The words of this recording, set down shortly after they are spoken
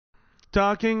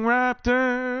Talking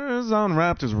Raptors on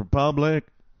Raptors Republic.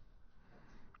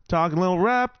 Talking little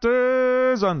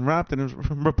Raptors on Raptors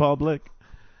Republic.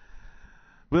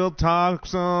 We'll talk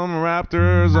some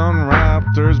Raptors on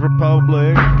Raptors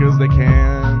Republic, because they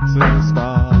can't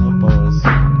stop us.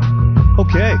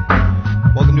 Okay,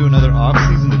 welcome to another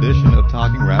off-season edition of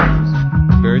Talking Raptors.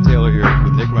 Barry Taylor here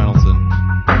with Nick Reynoldson.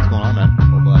 What's going on, man?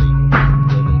 Oh, buddy.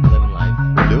 Living life.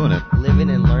 We're doing it. Living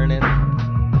and learning.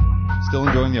 Still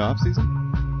enjoying the off-season?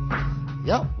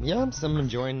 Yeah, I'm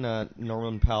enjoying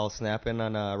Norman Powell snapping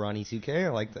on Ronnie 2K. I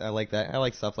like that. I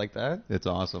like stuff like that. It's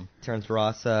awesome. Terrence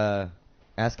Ross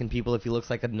asking people if he looks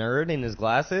like a nerd in his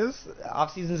glasses.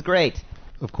 Off-season's great.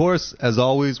 Of course, as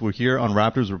always, we're here on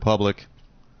Raptors Republic,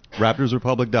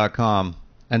 RaptorsRepublic.com.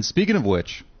 And speaking of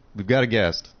which, we've got a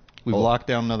guest. We've locked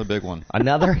down another big one.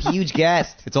 Another huge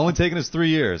guest. It's only taken us 3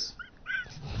 years,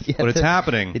 Yeah, but it's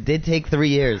happening. It did take 3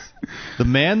 years. The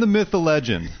man, the myth, the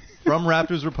legend, from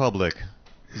Raptors Republic,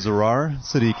 Zarar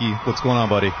Siddiqi. What's going on,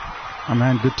 buddy? Oh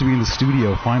man, good to be in the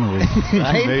studio finally.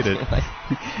 Right? You made it.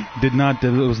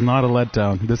 It was not a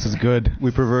letdown. This is good.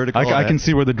 We prefer to call I can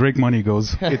see where the Drake money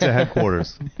goes. It's a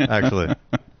headquarters, actually.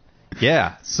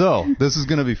 Yeah, so this is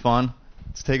going to be fun.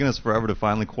 It's taken us forever to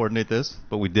finally coordinate this,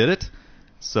 but we did it.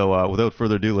 So without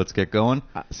further ado, let's get going.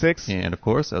 6. And, of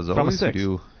course, as From always, we 6.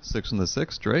 do 6 from the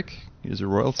 6. Drake, here's your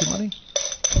royalty money.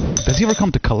 Does he ever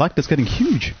come to collect? That's getting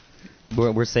huge.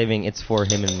 We're saving. It's for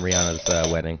him and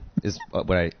Rihanna's wedding. Is what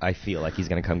I feel like he's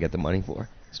gonna come get the money for.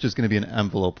 It's just going to be an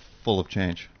envelope full of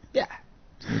change. Yeah.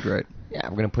 It's going to be great. Yeah,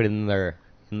 we're gonna put it in the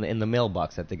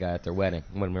mailbox at their wedding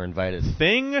when we're invited.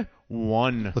 Thing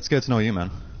 1. Let's get to know you, man.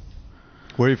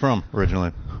 Where are you from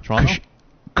originally? Toronto?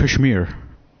 Kashmir.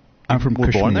 I'm from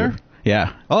Kashmir. Born there?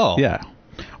 Yeah. Oh. Yeah.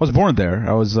 I was born there.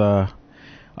 I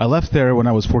left there when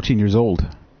I was 14 years old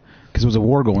because there was a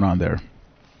war going on there.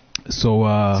 So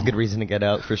It's a good reason to get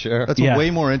out for sure. That's Yeah. a way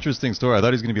more interesting story. I thought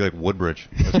he was going to be like Woodbridge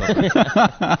or something.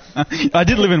 I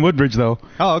did live in Woodbridge though.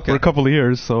 Oh, okay. For a couple of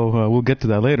years, so we'll get to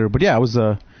that later. But yeah, I was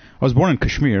born in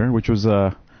Kashmir, which was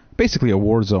basically a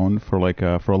war zone for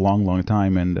a long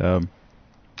time. And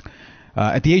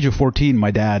at the age of 14,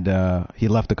 my dad he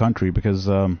left the country because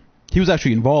he was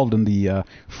actually involved in the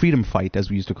freedom fight, as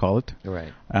we used to call it.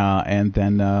 Right. And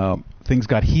then things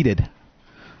got heated,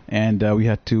 and we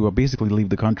had to basically leave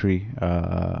the country.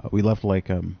 We left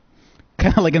kind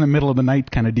of like in the middle of the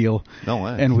night kind of deal. No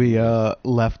way. And we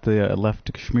left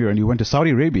Kashmir, and we went to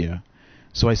Saudi Arabia.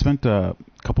 So I spent a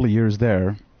couple of years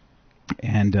there,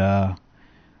 and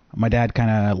my dad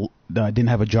kind of didn't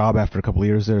have a job after a couple of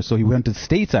years there, so he went to the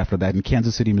States after that in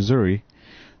Kansas City, Missouri.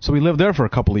 So we lived there for a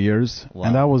couple of years, Wow.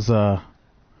 and that was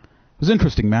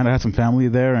interesting, man. I had some family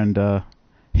there, and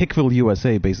Hickville,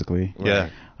 USA, basically. Yeah.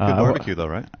 Good barbecue, though,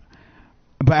 right?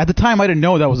 But at the time, I didn't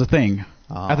know that was a thing.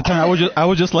 At the time, I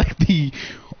was just like the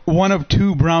one of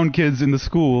 2 brown kids in the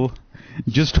school,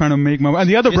 just trying to make my. And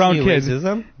the other brown kid,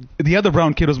 Racism? the other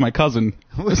brown kid was my cousin.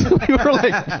 We were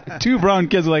like 2 brown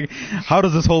kids. Like, how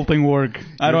does this whole thing work?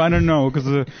 I don't know,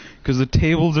 because the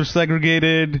tables are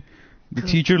segregated. The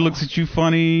teacher looks at you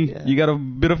funny. Yeah. You got a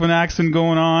bit of an accent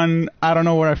going on. I don't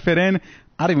know where I fit in.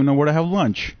 I don't even know where to have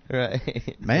lunch.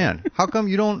 Right. Man, how come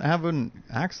you don't have an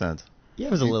accent? Yeah,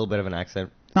 it was a little bit of an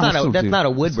accent. No, That's still not a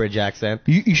Woodbridge accent.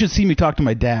 You should see me talk to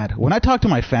my dad. When I talk to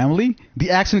my family,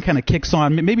 the accent kind of kicks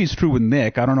on. Maybe it's true with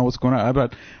Nick. I don't know what's going on.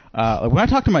 But when I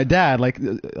talk to my dad, like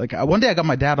one day I got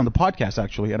my dad on the podcast,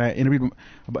 actually, and I interviewed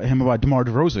him about DeMar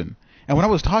DeRozan. And when I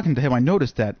was talking to him, I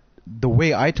noticed that the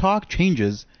way I talk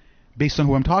changes based on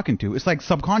who I'm talking to. It's like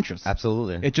subconscious.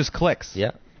 Absolutely. It just clicks.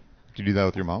 Yeah. Do you do that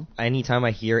with your mom? Anytime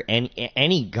I hear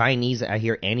any Guyanese, I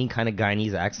hear any kind of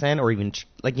Guyanese accent, or even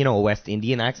a West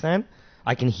Indian accent,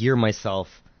 I can hear myself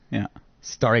Yeah.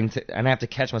 starting to, and I have to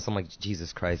catch myself. I'm like,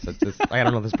 Jesus Christ, I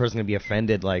don't know if this person's gonna be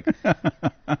offended. Like,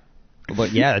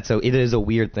 but yeah, it is a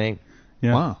weird thing.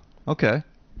 Yeah. Wow. Okay.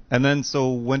 And then,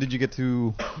 so when did you get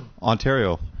to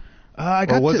Ontario? I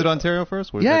Or was it Ontario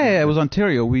first? Yeah, it was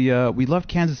Ontario. We left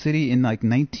Kansas City in like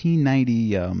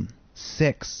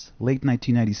 1996, late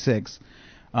 1996,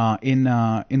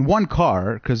 in one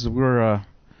car because we were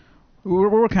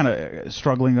kind of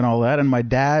struggling and all that. And my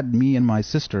dad, me, and my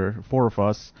sister, 4 of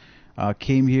us,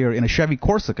 came here in a Chevy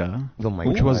Corsica, Oh my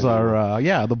which God. was our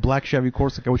the black Chevy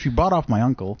Corsica, which we bought off my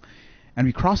uncle. And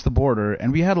we crossed the border,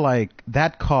 and we had like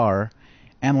that car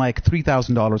and like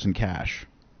 $3,000 in cash.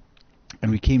 And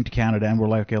we came to Canada, and we're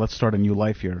like, okay, let's start a new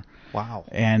life here. Wow.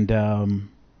 And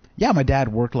my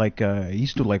dad worked he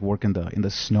used to like work in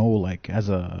the snow, like as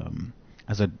a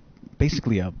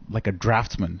basically a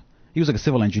draftsman. He was like a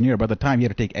civil engineer. By the time he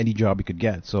had to take any job he could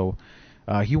get, so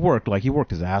he worked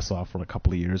his ass off for a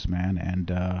couple of years, man.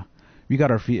 And we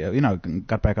got our feet,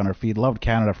 got back on our feet. Loved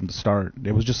Canada from the start.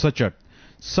 It was just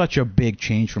such a big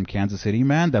change from Kansas City,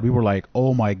 man, that we were like,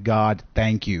 oh my God,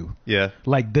 thank you. Yeah.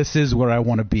 Like, this is where I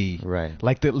want to be. Right.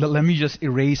 Like, let me just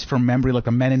erase from memory like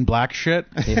the Men in Black shit.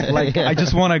 Like, I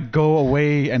just want to go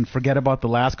away and forget about the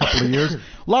last couple of years. A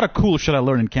lot of cool shit I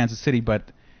learned in Kansas City, but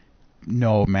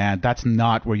no, man, that's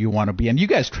not where you want to be. And you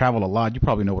guys travel a lot. You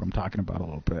probably know what I'm talking about a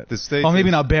little bit. The States. Well, maybe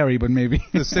not Barry, but maybe.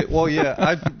 Well,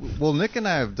 yeah. Nick and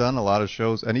I have done a lot of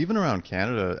shows, and even around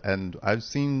Canada, and I've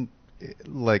seen,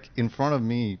 like, in front of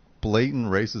me, blatant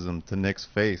racism to Nick's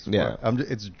face. Yeah.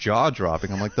 It's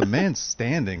jaw-dropping. I'm like, the man's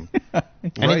standing and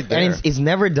there. And it's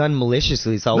never done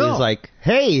maliciously. It's always No. like,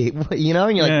 hey, and you're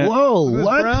Yeah. like, whoa, This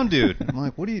what? brown dude. I'm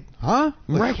like, what are you, huh?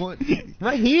 Like, Right. what?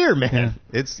 Right here, man.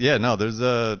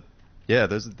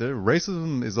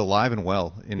 Racism is alive and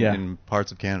well Yeah. in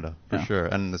parts of Canada, for Yeah. sure.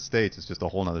 And in the States, it's just a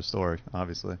whole nother story,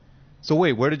 obviously. So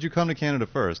wait, where did you come to Canada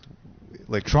first?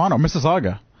 Like, Toronto,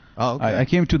 Mississauga. oh, okay. I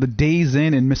came to the Days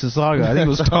Inn in Mississauga. I think it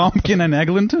was Tompkin and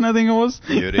Eglinton. I think it was,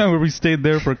 Beauty. where we stayed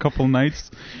there for a couple nights,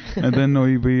 and then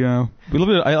we lived.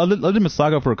 I lived in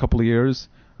Mississauga for a couple of years,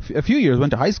 a few years.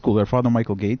 Went to high school there. Father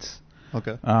Michael Gates.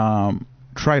 Okay.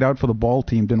 Tried out for the ball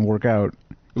team, didn't work out.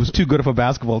 It was too good of a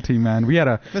basketball team, man. We had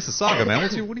a Mississauga, man.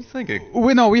 What are you thinking?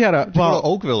 we had a Did you go to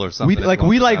Oakville or something?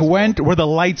 we went where the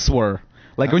lights were.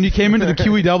 Like when you came into the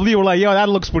QEW, we're like, yo, that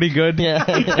looks pretty good. Yeah.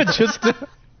 Just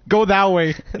go that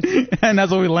way, and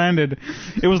that's where we landed.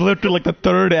 It was literally like the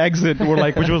third exit,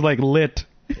 which was like lit.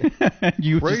 And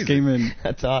you Crazy. just came in.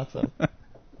 That's awesome.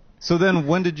 So then,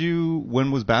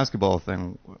 when was basketball a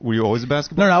thing? Were you always a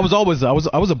basketball? No,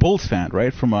 I was a Bulls fan,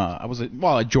 right? From I was a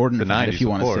Jordan The fan, 90s, if you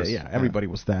of want to course. say. Yeah, everybody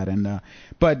was that. And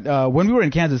but when we were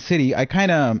in Kansas City, I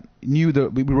kind of knew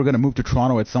that we were going to move to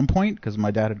Toronto at some point because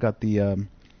my dad had got the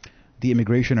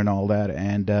immigration and all that,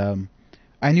 and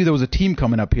I knew there was a team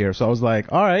coming up here, so I was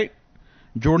like, all right.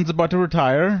 Jordan's about to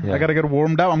retire. Yeah. I got to get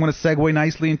warmed up. I'm going to segue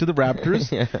nicely into the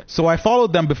Raptors. Yeah. So I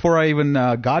followed them before I even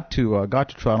got to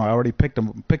Toronto. I already picked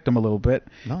them a little bit.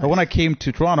 Nice. But when I came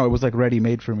to Toronto, it was like ready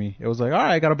made for me. It was like, all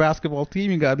right, I got a basketball team.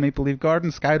 You got Maple Leaf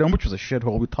Gardens, Skydome, which was a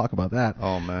shithole. We talk about that.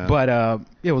 Oh man. But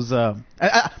it was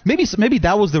maybe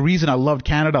that was the reason I loved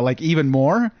Canada like even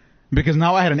more, because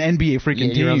now I had an NBA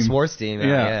freaking team. Your own sports team.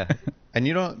 Yeah. And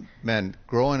you know, man,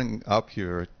 growing up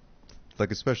here,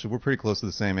 like especially we're pretty close to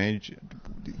the same age,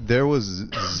 there was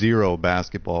zero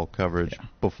basketball coverage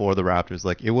before the Raptors.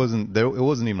 Like it wasn't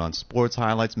even on sports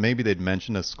highlights. Maybe they'd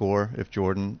mention a score if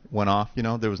Jordan went off. You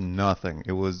know, there was nothing.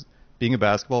 It was being a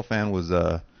basketball fan was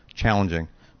challenging.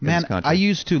 In Man, this country. I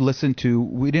used to listen to.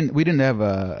 We didn't have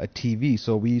a TV,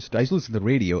 so I used to listen to the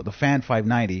radio, the Fan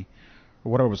 590,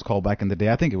 or whatever it was called back in the day.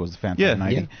 I think it was the Fan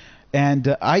 590. Yeah. And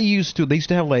they used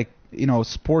to have like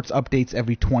sports updates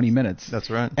every 20 minutes. That's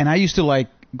right. And I used to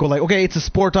go okay, it's a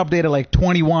sport update at like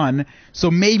 21,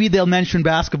 so maybe they'll mention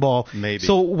basketball. Maybe.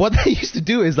 So what they used to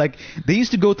do is they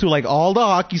used to go through like all the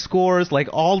hockey scores, like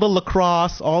all the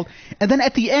lacrosse, and then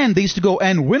at the end they used to go,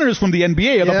 and winners from the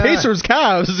NBA are the Yeah. Pacers,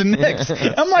 Cavs, and Knicks.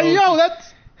 I'm like, yo,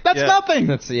 that's Yeah. nothing.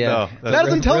 That's No, that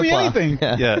doesn't tell me rip-off. anything.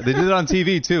 Yeah, they did it on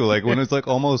TV too. Like when it's like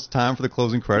almost time for the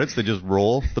closing credits, they just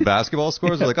roll the basketball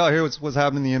scores. They're like, oh, here what's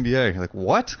happening in the NBA. You're like,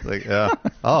 what? Like, yeah.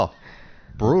 Oh,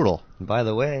 brutal. By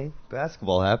the way,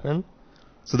 basketball happened.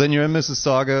 So then you're in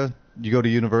Mississauga. You go to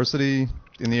university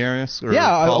in the area? Or Yeah,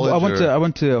 college, I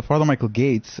went to Father Michael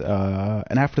Gates,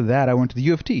 and after that I went to the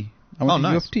U of T. I went to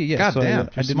nice. U of T. Yeah, God so damn, I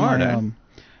you're did smart, my eh?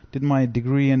 did my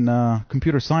degree in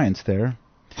computer science there,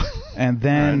 and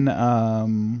then I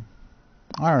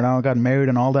don't know, I got married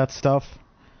and all that stuff,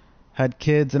 had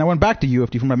kids, and I went back to U of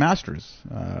T for my master's.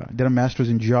 Did a master's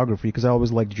in geography because I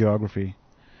always liked geography.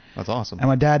 That's awesome. And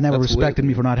my dad never That's respected weird.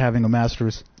 me for not having a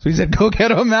master's. So he said, go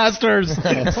get a master's.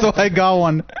 So I got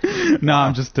one. No,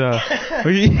 I'm just,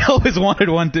 he always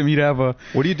wanted me to have a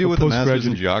What do you do with a master's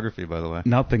in postgraduate. geography, by the way?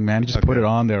 Nothing, man. You just put it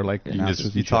on there like master's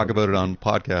in You talk geography. about it on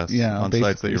podcasts, Yeah, on basically.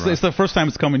 sites that you It's run. the first time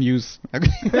it's come in use. I'm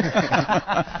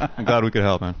glad we could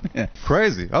help, man. Yeah.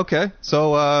 Crazy. Okay,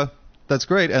 so that's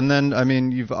great. And then, I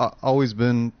mean, you've always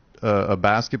been a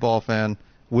basketball fan.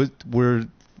 Is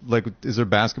there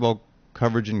basketball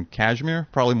coverage in Kashmir?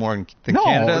 Probably more than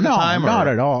Canada at the time? Not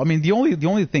or? at all. I mean, the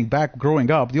only thing back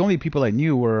growing up, the only people I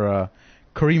knew were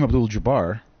Kareem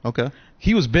Abdul-Jabbar. Okay.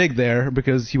 He was big there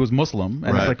because he was Muslim,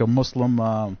 and Right. it's like a Muslim,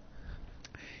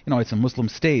 it's a Muslim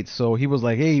state. So he was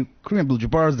like, hey, Kareem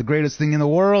Abdul-Jabbar is the greatest thing in the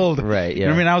world. Right, You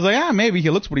know what I mean? I was like, maybe he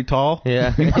looks pretty tall.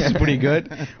 Yeah. He must be pretty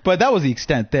good. But that was the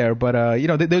extent there. But, there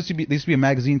used to be a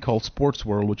magazine called Sports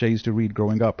World, which I used to read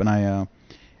growing up, and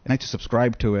and I had to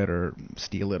subscribe to it or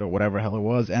steal it or whatever hell it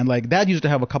was. And like that used to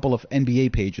have a couple of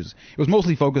NBA pages. It was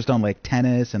mostly focused on like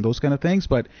tennis and those kind of things.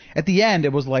 But at the end,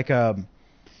 it was like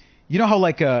you know how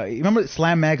like you remember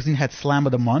Slam magazine had Slam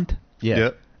of the Month? Yeah.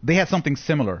 Yep. They had something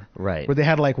similar, Right. where they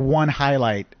had like one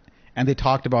highlight and they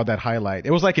talked about that highlight.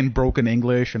 It was like in broken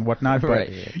English and whatnot, but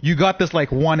Right, yeah. you got this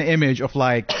like one image of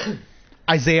like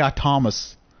Isaiah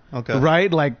Thomas. Okay.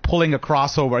 Right, like pulling a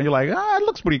crossover, and you're like, it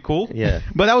looks pretty cool. Yeah.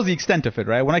 But that was the extent of it,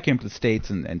 right? When I came to the States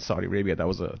and Saudi Arabia, that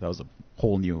was a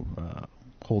whole new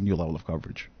level of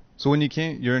coverage. So when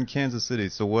you're in Kansas City.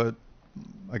 So what?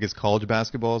 I guess college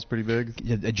basketball is pretty big.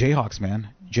 Yeah, Jayhawks, man,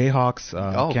 Jayhawks.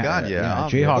 Oh, God, yeah.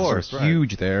 Jayhawks Of course, are right.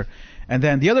 huge there. And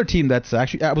then the other team that's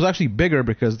actually bigger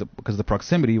because the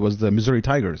proximity was the Missouri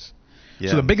Tigers.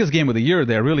 Yeah. So the biggest game of the year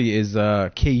there really is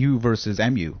KU versus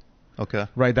MU. Okay.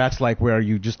 Right, that's like where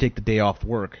you just take the day off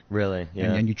work. Really?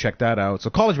 Yeah. And you check that out.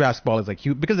 So college basketball is like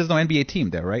huge because there's no NBA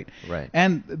team there, right? Right.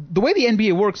 And the way the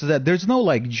NBA works is that there's no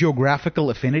like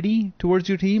geographical affinity towards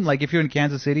your team. Like if you're in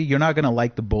Kansas City, you're not gonna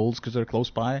like the Bulls because they're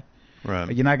close by.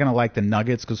 Right. You're not gonna like the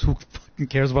Nuggets because who fucking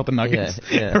cares about the Nuggets,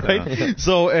 Yeah, right?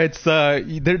 So it's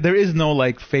there is no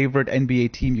like favorite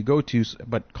NBA team you go to,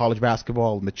 but college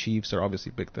basketball and the Chiefs are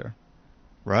obviously big there.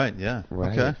 Right. Yeah.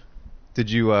 Right. Okay. Did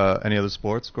you any other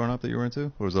sports growing up that you were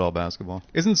into, or was it all basketball?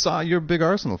 You're a big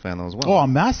Arsenal fan though as well? Oh,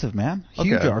 I'm massive, man.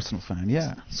 Huge Okay. Arsenal fan.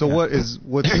 Yeah. So Yeah.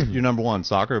 what's your number one,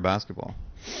 soccer or basketball?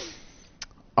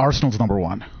 Arsenal's number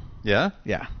one. Yeah.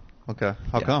 Yeah. Okay.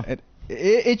 How Yeah. come?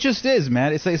 It just is,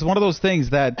 man. It's one of those things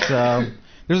that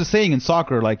there's a saying in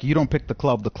soccer, like you don't pick the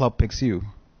club picks you,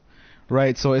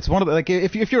 right? So it's one of the, like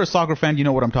if you're a soccer fan, you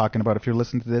know what I'm talking about. If you're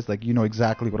listening to this, like you know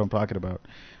exactly what I'm talking about.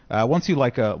 Once you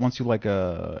like a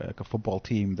football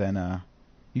team, then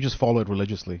you just follow it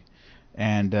religiously,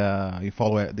 and you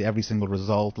follow every single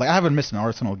result. Like I haven't missed an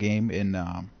Arsenal game in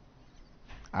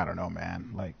I don't know,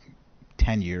 man, like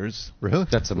 10 years. Really?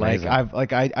 That's amazing.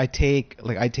 I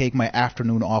take my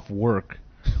afternoon off work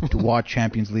to watch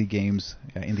Champions League games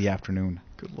in the afternoon.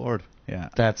 Good Lord. Yeah.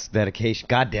 That's dedication.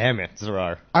 God damn it,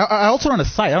 Zarar. I also run a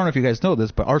site. I don't know if you guys know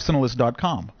this, but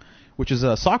Arsenalist.com, which is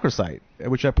a soccer site,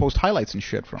 which I post highlights and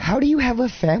shit from. How do you have a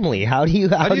family? How do you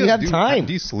have time?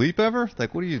 Do you sleep ever?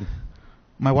 Like, what do you?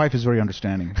 My wife is very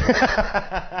understanding.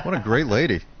 What a great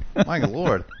lady. My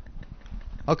Lord.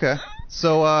 Okay.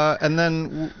 So, and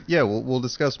then, we'll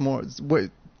discuss more.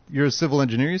 Wait, you're a civil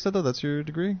engineer, you said, though? That's your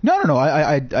degree? No.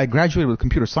 I graduated with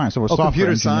computer science. So I was software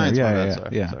computer engineer. science.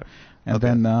 Yeah. Sorry. And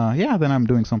Okay. then I'm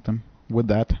doing something with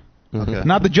that. Okay.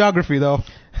 Not the geography, though.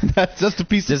 That's just a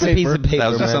piece Just of a paper. piece of paper. That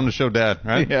was just man. something to show Dad,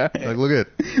 right? Yeah. Like, look at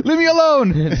it. Leave me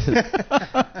alone.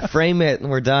 Frame it, and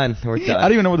we're done. We're I done.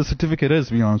 don't even know what the certificate is,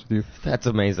 to be honest with you. That's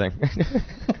amazing.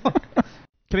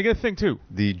 Can I get a thing too?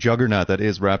 The juggernaut that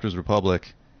is Raptors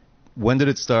Republic. When did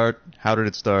it start? How did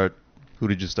it start? Who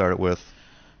did you start it with?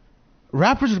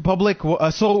 Raptors Republic.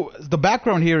 So the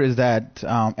background here is that,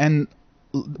 and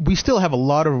we still have a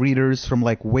lot of readers from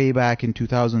like way back in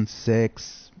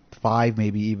 2006, 5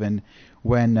 maybe even,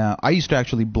 when I used to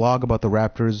actually blog about the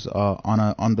Raptors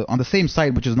on the same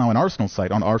site, which is now an Arsenal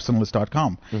site, on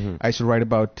Arsenalist.com. Mm-hmm. I used to write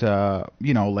about Rob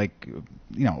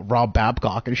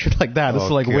Babcock and shit like that. This Oh,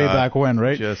 is like way God. back when,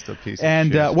 right? Just a piece of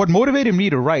And shit. what motivated me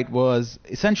to write was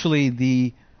essentially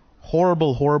the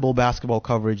horrible basketball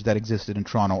coverage that existed in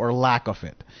Toronto, or lack of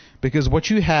it. Because what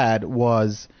you had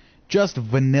was just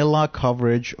vanilla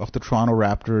coverage of the Toronto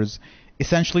Raptors,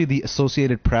 essentially the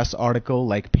Associated Press article,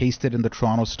 like pasted in the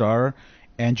Toronto Star,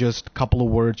 and just a couple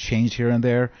of words changed here and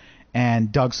there,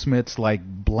 and Doug Smith's like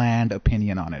bland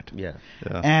opinion on it. Yeah.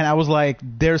 Yeah. And I was like,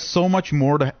 there's so much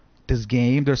more to this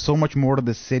game. There's so much more to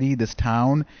this city, this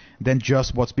town, than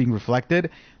just what's being reflected.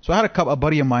 So I had a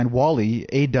buddy of mine, Wally,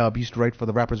 A-Dub, used to write for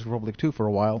the Raptors Republic too for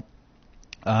a while.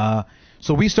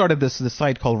 So we started this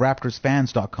site called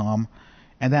RaptorsFans.com,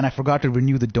 and then I forgot to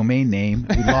renew the domain name.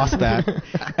 We lost that.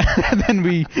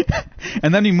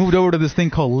 and then we moved over to this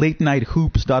thing called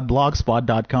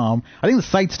LateNightHoops.blogspot.com. I think the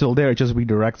site's still there. It just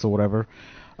redirects or whatever.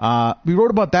 We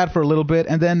wrote about that for a little bit,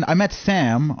 and then I met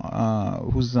Sam,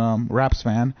 who's Raps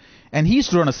fan, and he used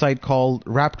to run a site called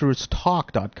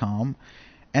RaptorsTalk.com.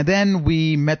 And then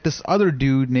we met this other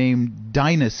dude named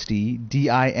Dynasty,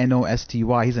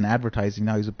 Dinosty. He's in advertising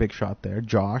now. He's a big shot there,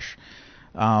 Josh.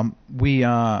 We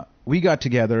got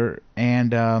together,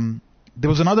 and there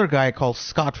was another guy called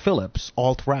Scott Phillips,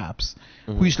 Alt Raps,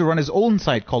 who used to run his own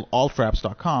site called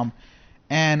altraps.com.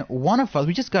 And one of us,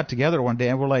 we just got together one day,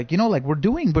 and we're like,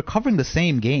 we're covering the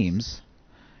same games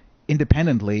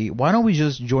independently. Why don't we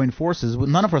just join forces? Well,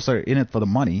 none of us are in it for the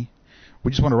money,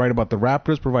 We just want to write about the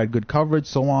Raptors, provide good coverage,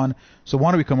 so on. So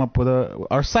why don't we come up with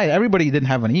our site? Everybody didn't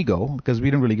have an ego because we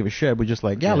didn't really give a shit. We're just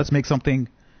like, let's make something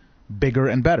bigger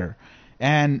and better.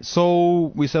 And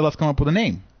so we said, let's come up with a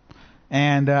name.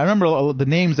 And I remember the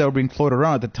names that were being floated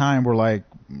around at the time were like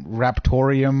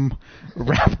Raptorium,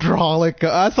 Raptrolic,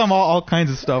 all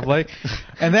kinds of stuff. Like,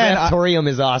 and then Raptorium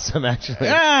is awesome, actually.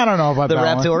 I don't know about the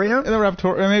that Raptorium. The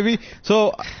Raptorium, maybe.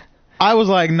 So I was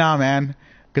like, nah, man,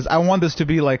 because I want this to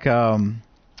be like, I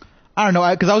don't know,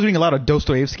 because I was reading a lot of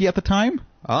Dostoevsky at the time.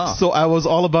 Oh. So I was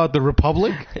all about the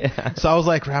Republic. So I was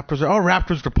like,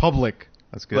 Raptors Republic.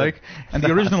 That's good. Like, and the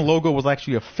original logo was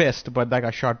actually a fist, but that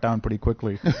got shot down pretty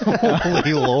quickly.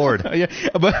 Holy Lord. Yeah,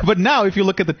 but now if you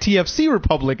look at the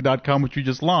TFCRepublic.com, which we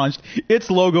just launched,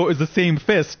 its logo is the same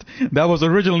fist that was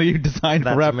originally designed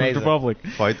for Raptors Republic.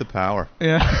 Fight the power.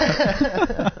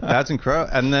 Yeah. That's incredible.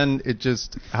 And then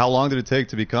how long did it take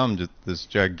to become just this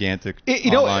gigantic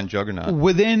online juggernaut?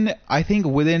 Within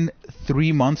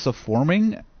 3 months of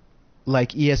forming, like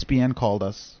ESPN called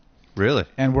us. Really?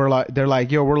 And they're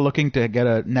like, yo, we're looking to get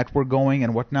a network going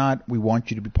and whatnot. We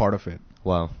want you to be part of it.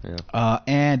 Wow. Yeah.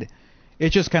 And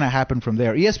it just kind of happened from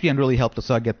there. ESPN really helped us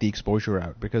get the exposure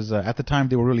out because at the time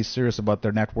they were really serious about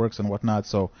their networks and whatnot.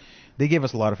 So they gave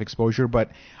us a lot of exposure. But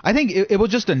I think it was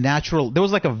just a natural. There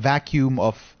was like a vacuum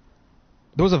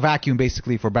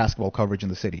basically for basketball coverage in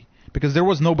the city because there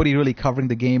was nobody really covering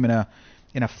the game in a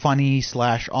funny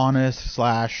 / honest /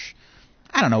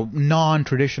 I don't know,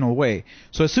 non-traditional way.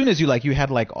 So as soon as you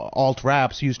had like alt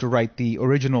raps, you used to write the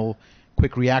original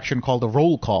quick reaction called the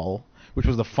roll call, which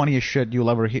was the funniest shit you'll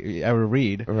ever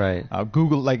read. Right.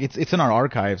 Google, like it's in our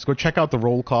archives. Go check out the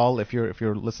roll call if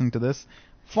you're listening to this.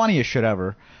 Funniest shit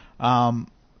ever.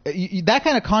 That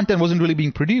kind of content wasn't really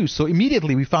being produced, so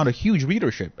immediately we found a huge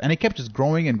readership, and it kept just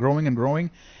growing and growing and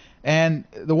growing. And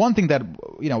the one thing that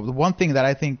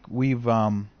I think we've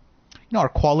our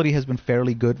quality has been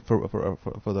fairly good for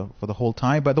the whole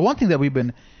time, but the one thing that we've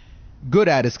been good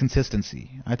at is consistency.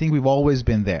 I think we've always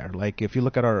been there. Like if you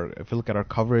look at our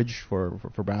coverage for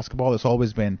basketball, it's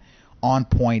always been on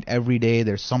point every day.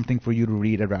 There's something for you to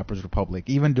read at Raptors Republic.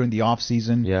 Even during the off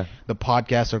season, the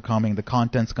podcasts are coming, the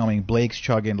content's coming, Blake's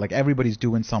chugging, like everybody's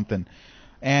doing something.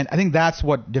 And I think that's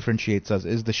what differentiates us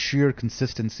is the sheer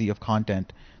consistency of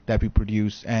content that we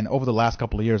produce. And over the last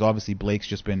couple of years, obviously Blake's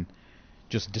just been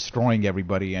destroying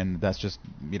everybody, and that's just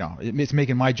it's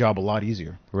making my job a lot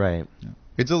easier. Right. Yeah.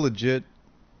 It's a legit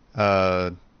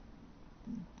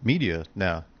media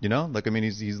now, like I mean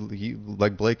he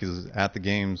like Blake is at the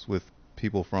games with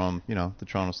people from the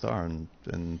Toronto Star and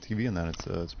TV and that.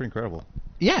 It's pretty incredible.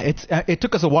 Yeah, it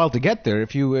took us a while to get there.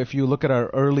 If you look at our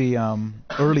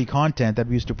early content that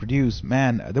we used to produce,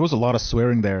 man, there was a lot of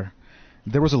swearing there.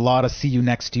 There was a lot of see you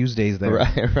next Tuesdays there.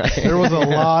 Right. There was a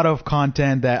lot of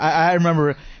content that I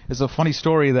remember. It's a funny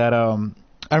story that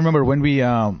I remember when we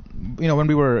when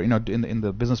we were in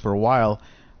the business for a while.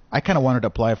 I kind of wanted to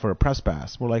apply for a press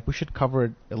pass. We're like, we should cover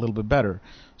it a little bit better.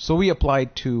 So we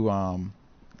applied to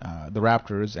the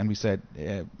Raptors, and we said,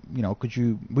 could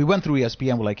you? We went through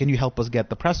ESPN. We're like, can you help us get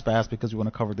the press pass because we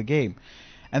want to cover the game?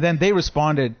 And then they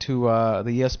responded to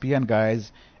the ESPN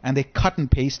guys, and they cut and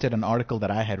pasted an article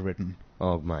that I had written.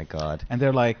 Oh my God. And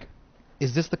they're like,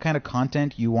 is this the kind of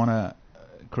content you want to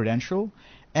credential?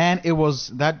 And it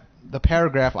was the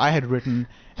paragraph I had written,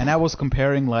 and I was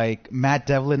comparing like Matt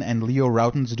Devlin and Leo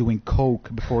Rautins doing coke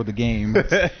before the game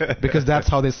because that's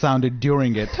how they sounded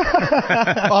during it.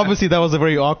 Obviously, that was a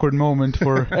very awkward moment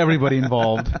for everybody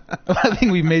involved. I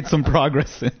think we made some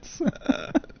progress since.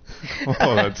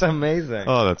 That's amazing.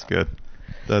 Oh, that's good.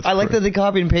 I like that they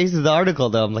copied and pasted the article,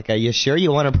 though. I'm like, are you sure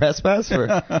you want a press pass for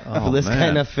this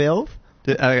kind of filth?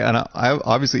 I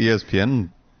obviously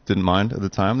ESPN didn't mind at the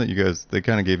time that they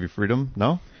kind of gave you freedom,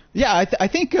 no? Yeah, I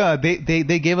think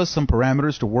they gave us some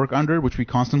parameters to work under, which we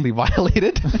constantly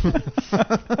violated.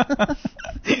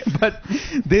 But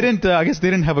they didn't. I guess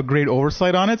they didn't have a great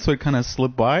oversight on it, so it kind of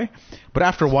slipped by. But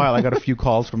after a while, I got a few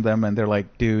calls from them, and they're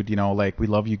like, "Dude, like we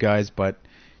love you guys, but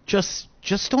just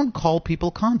don't call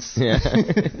people cunts." Yeah.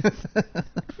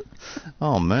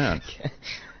 Oh man.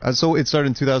 So it started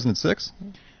in 2006.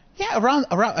 Yeah, around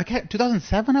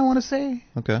 2007, I want to say.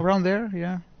 Okay. Around there,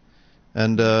 yeah.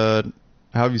 And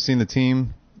how have you seen the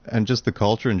team and just the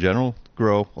culture in general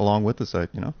grow along with the site?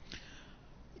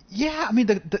 Yeah, I mean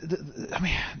the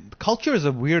culture is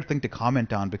a weird thing to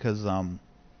comment on because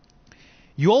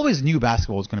you always knew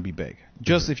basketball was going to be big.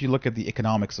 Just if you look at the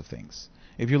economics of things,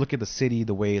 if you look at the city,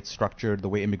 the way it's structured, the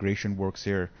way immigration works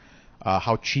here,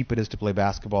 how cheap it is to play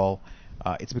basketball.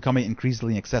 It's becoming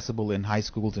increasingly accessible in high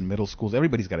schools and middle schools.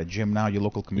 Everybody's got a gym now. Your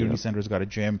local community center's got a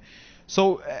gym.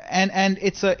 So and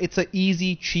it's a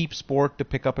easy, cheap sport to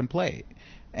pick up and play.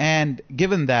 And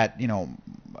given that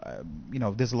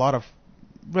there's a lot of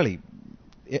really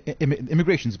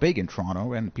immigration's big in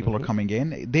Toronto and people are coming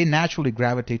in, they naturally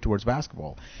gravitate towards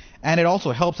basketball. And it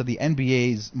also helps that the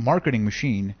NBA's marketing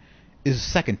machine is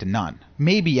second to none.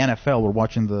 Maybe NFL, we're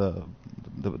watching the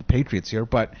Patriots here,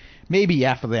 but maybe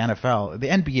after the NFL, the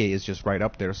NBA is just right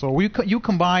up there. So you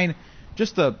combine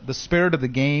just the spirit of the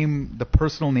game, the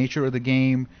personal nature of the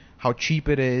game, how cheap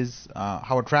it is,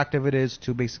 how attractive it is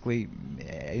to basically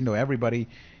everybody.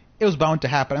 It was bound to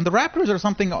happen. And the Raptors are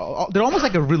something, they're almost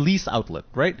like a release outlet,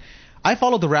 right? I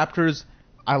followed the Raptors.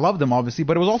 I love them, obviously,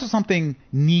 but it was also something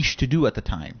niche to do at the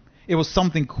time. It was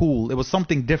something cool. It was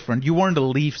something different. You weren't a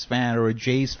Leafs fan or a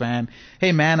Jays fan.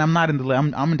 Hey, man, I'm into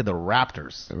the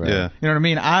Raptors. Right. Yeah. You know what I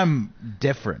mean? I'm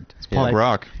different. It's punk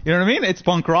rock. You know what I mean? It's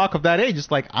punk rock of that age. It's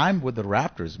like, I'm with the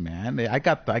Raptors, man. I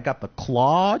got the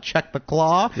claw. Check the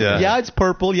claw. Yeah, it's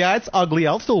purple. Yeah, it's ugly.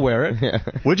 I'll still wear it. Yeah.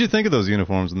 What did you think of those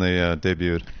uniforms when they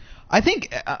debuted? I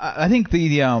think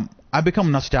I've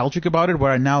become nostalgic about it,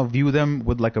 where I now view them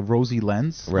with like a rosy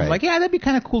lens. Right. I'm like, yeah, that'd be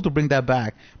kind of cool to bring that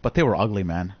back. But they were ugly,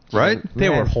 man. Right? They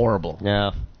were horrible.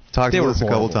 Yeah. Talked about this a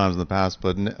couple times in the past,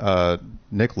 but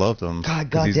Nick loved them.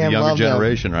 God he's the younger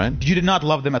generation, right? You did not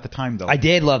love them at the time, though. I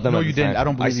did love them. No, at you the didn't. time. I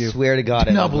don't believe you. I swear to God,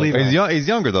 I don't believe them. He's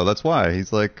younger though. That's why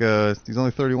he's like he's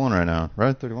only 31 right now,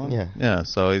 right? 31. Yeah. Yeah.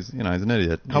 So he's he's an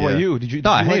idiot. How about you? Did you? No,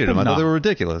 I like hated them. I thought No. they were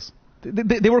ridiculous.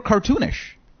 They were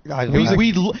cartoonish.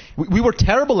 We were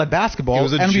terrible at basketball, It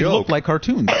was a and we joke. looked like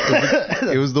cartoons.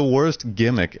 It was the worst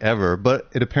gimmick ever, but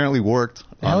it apparently worked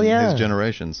on his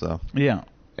generation. So Yeah.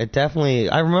 It definitely.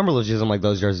 I remember legitimately like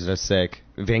those jerseys are sick.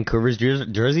 Vancouver's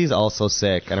jerseys also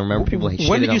sick. And I remember people shitting on those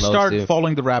When did you start too.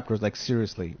 following the Raptors? Like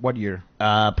seriously, what year?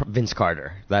 Vince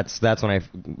Carter. That's when I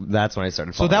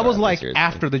started. So following that was the Raptors like seriously.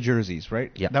 after the jerseys,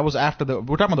 right? Yeah. That was after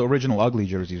we're talking about the original ugly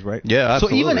jerseys, right? Yeah,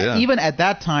 absolutely. So even at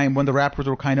that time, when the Raptors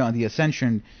were kind of on the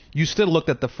ascension, you still looked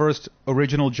at the first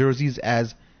original jerseys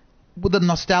as with a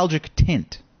nostalgic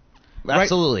tint.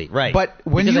 Absolutely right. But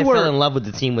when because you I were fell in love with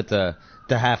the team with the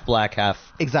half black, half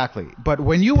exactly. But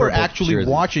when you were purple actually jerseys.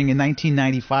 watching in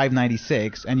 1995,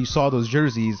 96, and you saw those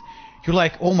jerseys, you're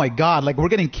like, oh my God, like we're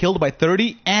getting killed by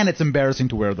 30, and it's embarrassing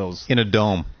to wear those. in a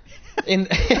dome. in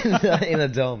a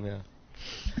dome. Yeah.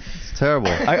 It's terrible.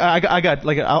 I got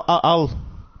like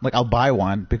I'll buy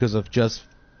one because of just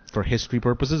for history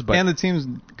purposes, but and the team's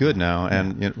good now,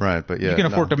 and right, but yeah, you can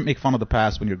afford to make fun of the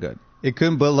past when you're good. It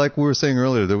couldn't, but like we were saying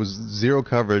earlier, there was zero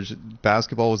coverage.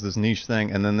 Basketball was this niche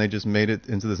thing, and then they just made it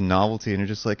into this novelty, and you're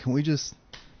just like, can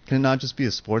it not just be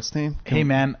a sports team? Hey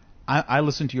man, I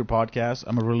listen to your podcast.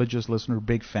 I'm a religious listener,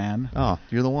 big fan. Oh,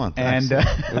 you're the one. And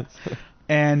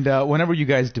and whenever you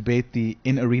guys debate the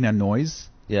in-arena noise,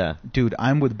 Yeah. dude,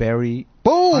 I'm with Barry.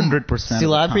 Boom! 100%. Too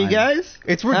loud for you guys?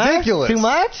 It's ridiculous. Too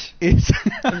much? It's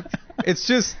It's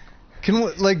just,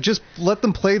 just let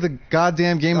them play the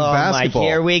goddamn game of Oh my! basketball.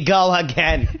 Here we go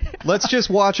again. Let's just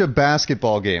watch a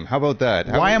basketball game. How about that?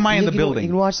 Why am I in the You building?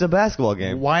 can watch the basketball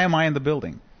game. Why am I in the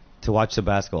building? To watch the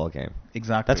basketball game.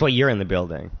 Exactly. That's why you're in the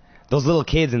building. Those little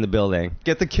kids in the building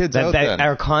Get the kids that out then.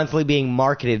 are constantly being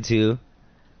marketed to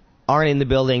aren't in the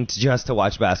building just to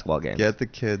watch basketball games. Get the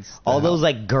kids. All those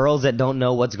like girls that don't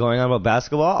know what's going on about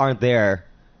basketball aren't there.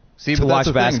 See, to but watch that's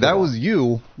the thing. basketball. That was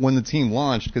you when the team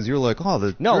launched because you're like, oh,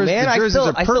 the jerseys are I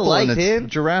still purple and liked it's him.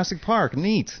 Jurassic Park,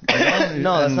 neat.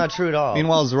 No, that's not true at all.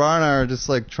 Meanwhile, Zarar and I are just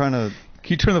like trying to.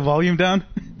 Can you turn the volume down?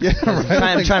 Yeah,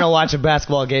 right. trying to watch a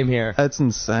basketball game here. That's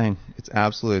insane. It's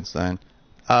absolutely insane.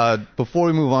 Before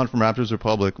we move on from Raptors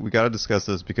Republic, we got to discuss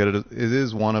this because it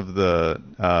is one of the,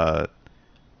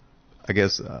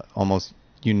 almost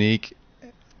unique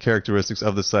characteristics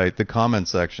of the site. The comment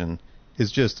section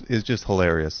is just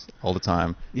hilarious all the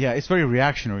time. Yeah, it's very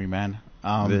reactionary, man.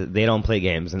 They don't play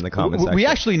games in the comment section. We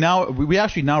actually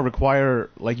now require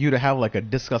like you to have like a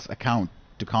discuss account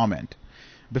to comment.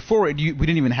 Before we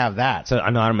didn't even have that. So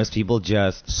anonymous people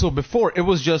just. So before it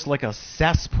was just like a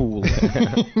cesspool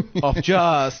of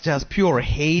just pure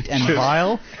hate and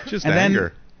vile. Just and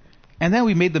anger. And then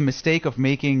we made the mistake of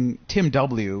making Tim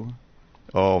W.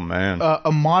 Oh man.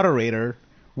 A moderator,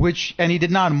 and he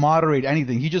did not moderate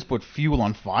anything. He just put fuel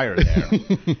on fire there.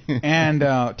 And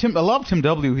I love Tim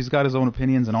W. He's got his own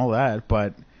opinions and all that,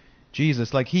 but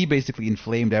Jesus, like he basically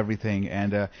inflamed everything.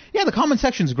 And the comment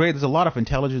section's great. There's a lot of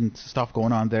intelligent stuff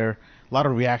going on there, a lot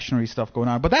of reactionary stuff going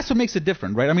on. But that's what makes it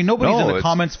different, right? I mean, nobody's in the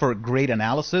comments for great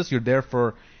analysis. You're there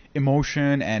for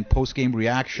emotion and post-game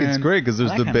reaction. It's great because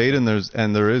there's debate and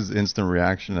there is instant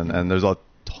reaction and there's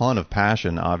ton of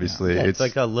passion. Obviously, Yeah, it's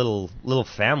like a little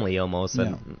family almost,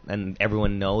 and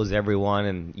everyone knows everyone,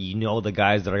 and you know the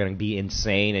guys that are going to be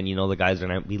insane, and you know the guys that are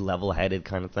going to be level-headed,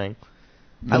 kind of thing.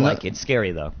 I like it. It's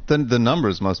scary though. The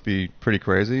numbers must be pretty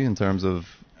crazy in terms of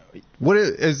what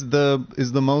is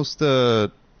the most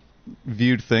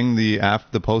viewed thing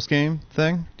the post game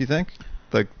thing? Do you think?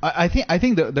 Like I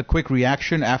think the quick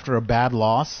reaction after a bad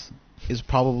loss is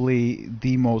probably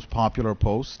the most popular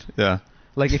post. Yeah.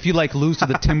 Like if you lose to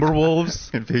the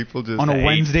Timberwolves and people just on a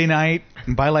Wednesday night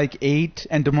by 8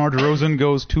 and DeMar DeRozan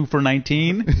goes 2 for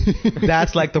 19,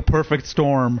 that's like the perfect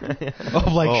storm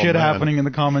of shit happening in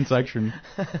the comment section.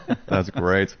 That's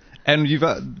great. And you've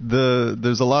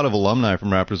there's a lot of alumni from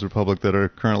Raptors Republic that are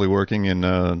currently working in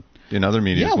other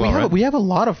media as well, right? We have a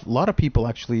lot of people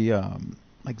actually,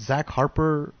 like Zach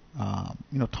Harper,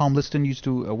 Tom Liston used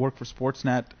to work for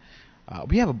Sportsnet.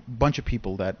 We have a bunch of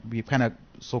people that we've kind of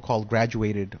so-called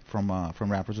graduated from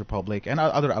Raptors Republic and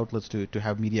other outlets to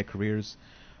have media careers,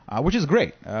 which is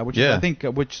great. Which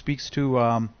speaks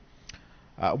to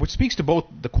both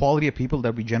the quality of people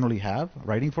that we generally have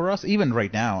writing for us. Even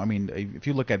right now, I mean, if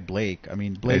you look at Blake,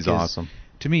 Blake is awesome.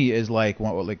 To me, is like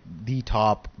the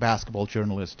top basketball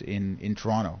journalist in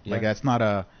Toronto. Yeah. Like that's not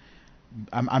a.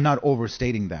 I'm not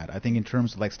overstating that. I think in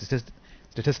terms of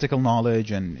statistical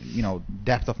knowledge and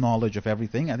depth of knowledge of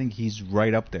everything, I think he's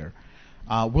right up there.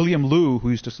 William Liu, who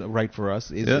used to write for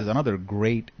us, is another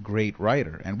great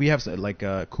writer, and we have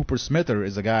Cooper Smither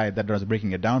is a guy that does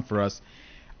breaking it down for us.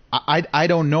 I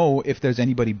don't know if there's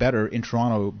anybody better in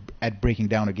Toronto at breaking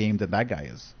down a game than that guy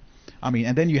is.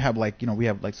 And then you have we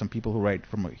have some people who write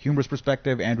from a humorous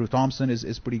perspective. Andrew Thompson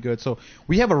is pretty good. So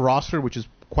we have a roster which is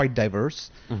quite diverse.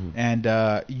 Mm-hmm.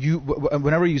 And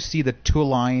whenever you see the to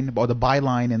line or the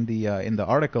byline in the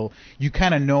article, you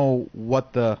kind of know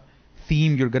what the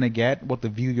theme you're going to get, what the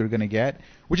view you're going to get,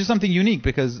 which is something unique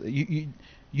because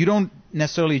you don't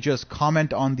necessarily just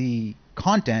comment on the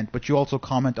content, but you also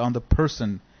comment on the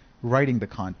person writing the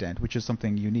content, which is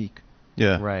something unique.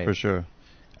 Yeah, right. For sure.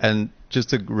 And just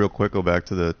to real quick go back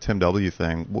to the Tim W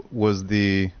thing, was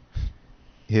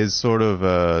his sort of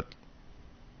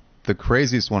the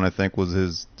craziest one I think was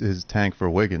his tank for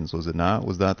Wiggins, was it not?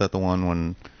 Was that the one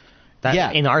when?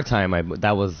 In our time,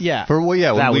 that was when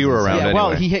we were around. Yeah, anyway.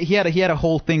 well, he had a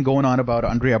whole thing going on about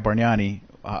Andrea Bargnani,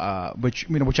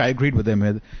 which I agreed with him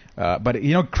with, but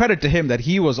credit to him that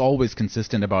he was always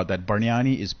consistent about that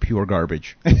Bargnani is pure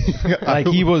garbage.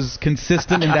 He was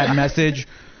consistent in that message.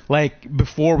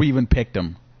 Before we even picked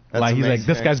him. He's like,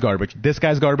 this guy's garbage. This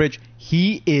guy's garbage.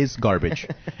 He is garbage.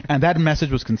 And that message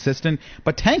was consistent.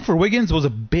 But tank for Wiggins was a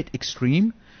bit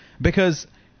extreme because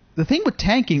the thing with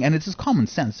tanking, and it's just common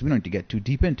sense, we don't need to get too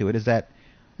deep into it, is that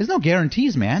there's no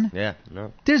guarantees, man. Yeah,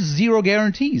 no. There's zero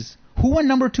guarantees. Who went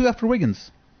number 2 after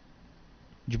Wiggins?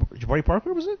 Jabari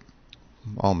Parker, was it?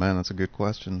 Oh, man, that's a good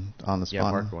question on the spot.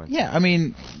 Yeah, Parker went. Yeah,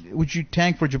 would you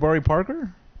tank for Jabari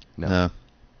Parker? No.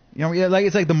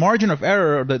 It's like the margin of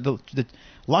error, the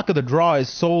luck of the draw is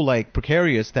so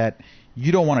precarious that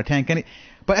you don't want to tank any.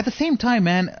 But at the same time,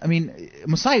 man,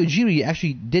 Masai Ujiri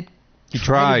actually did. He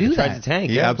tried to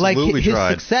tank. He absolutely his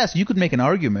tried. Success, you could make an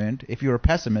argument if you're a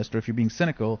pessimist or if you're being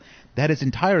cynical that his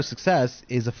entire success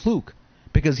is a fluke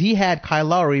because he had Kyle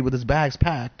Lowry with his bags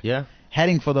packed,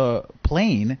 heading for the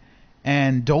plane,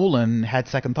 and Dolan had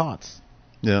second thoughts.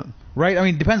 Yeah.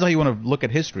 Right? Depends how you want to look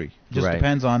at history. Just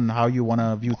depends on how you want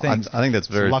to view things. I think that's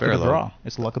very luck fair, of the draw.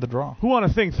 It's the luck of the draw. Who on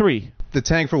a thing 3? The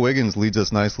tank for Wiggins leads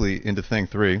us nicely into thing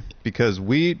 3 because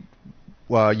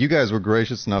you guys were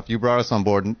gracious enough. You brought us on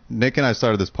board. Nick and I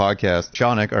started this podcast.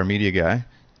 Shawnick, our media guy,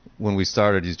 when we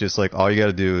started, he's just like, all you got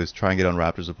to do is try and get on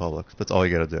Raptors Republic. That's all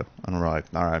you got to do. I'm all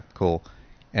right, cool.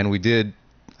 And we did,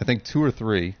 I think, 2 or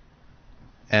 3.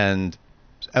 And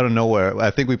out of nowhere, I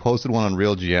think we posted one on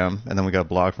Real GM, and then we got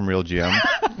blocked from Real GM.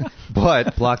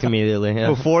 But blocked immediately. Yeah.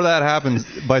 Before that happens,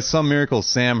 by some miracle,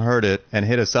 Sam heard it and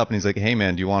hit us up, and he's like, "Hey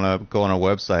man, do you want to go on our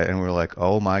website?" And we were like,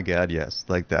 "Oh my god, yes!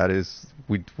 That is,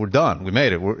 we're done. We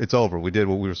made it. It's over. We did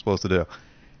what we were supposed to do."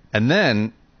 And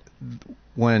then,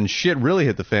 when shit really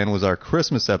hit the fan, was our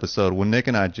Christmas episode when Nick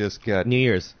and I just got New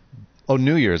Year's. Oh,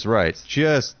 New Year's, right?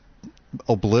 Just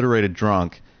obliterated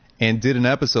drunk, and did an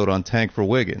episode on Tank for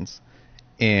Wiggins.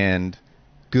 And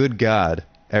good God,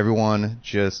 everyone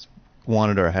just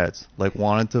wanted our heads,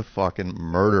 wanted to fucking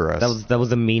murder us. That was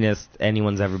the meanest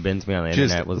anyone's ever been to me on the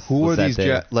internet. Who are these?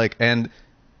 And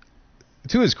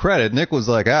to his credit, Nick was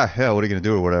like, hell, what are you gonna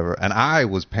do or whatever. And I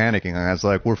was panicking. I was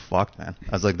like, we're fucked, man.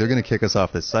 I was like, they're gonna kick us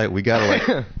off this site. We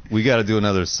gotta do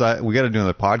another site. We gotta do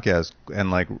another podcast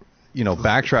and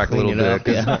backtrack a little bit.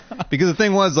 Because the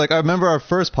thing was, I remember our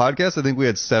first podcast. I think we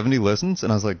had 70 listens,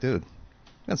 and I was like, dude.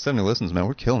 got 70 listens, man.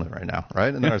 We're killing it right now,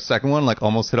 right? And then our second one, like,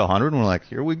 almost hit 100, and we're like,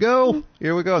 here we go.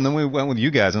 And then we went with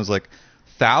you guys, and it was like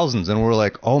thousands, and we're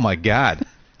like, oh my god.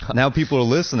 Now people are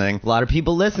listening. A lot of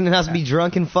people listening has to be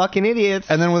drunken fucking idiots.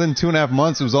 And then within 2.5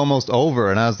 months, it was almost over,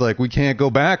 and I was like, we can't go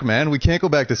back, man. We can't go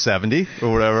back to 70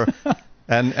 or whatever.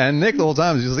 and Nick the whole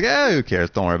time was just like, who cares?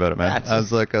 Don't worry about it, man. I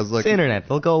was like, it's the internet.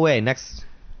 They'll go away next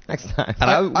time.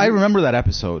 And I remember that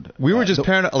episode. We were just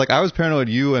paranoid. Like, I was paranoid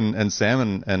you and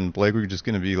Sam and Blake were just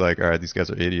going to be like, all right, these guys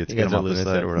are idiots. Get them off the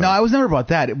site or whatever. No, I was never about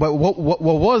that. But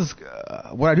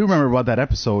what I do remember about that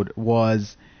episode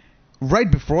was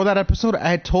right before that episode, I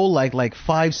had told like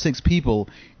 5-6 people,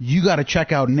 you got to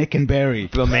check out Nick and Barry.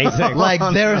 Amazing. Like,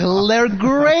 they're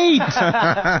great.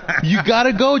 You got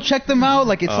to go check them out.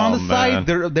 Like, it's on the site.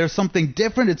 There's something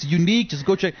different. It's unique. Just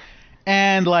go check.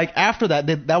 And like after that,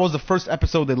 that was the first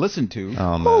episode they listened to.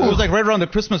 Oh, man. It was like right around the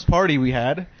Christmas party we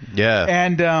had. Yeah.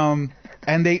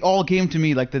 And they all came to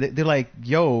me like they're like,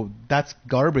 "Yo, that's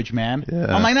garbage, man." Yeah.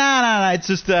 I'm like, nah. It's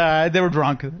just they were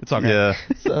drunk. It's okay. Yeah.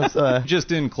 So,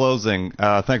 just in closing,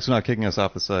 thanks for not kicking us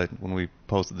off the site when we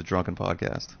posted the Drunken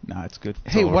podcast. Nah, it's good.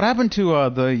 Hey, what happened to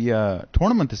the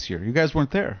tournament this year? You guys weren't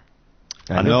there.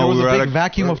 I know. There was a big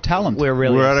vacuum of talent. We're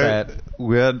really upset.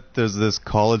 There's this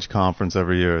college conference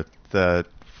every year that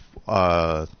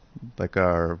like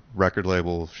our record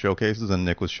label showcases, and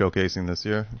Nick was showcasing this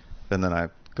year, and then I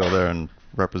go there and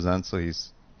represent, so we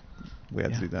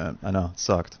had to do that. I know, it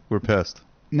sucked. We're pissed.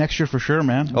 Next year for sure,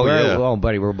 man. Oh, yeah. Oh,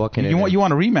 buddy, we're booking it. You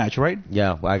want a rematch, right?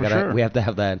 Yeah, we have to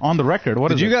have that on the record.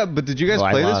 Did you guys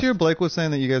play this year? Blake was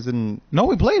saying that you guys didn't. No,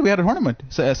 we played. We had a tournament,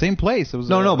 same place. It was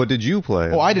no, but did you play?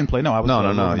 Oh, I didn't play. No, I was. No,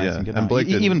 yeah. And Blake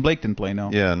didn't. Even Blake didn't play.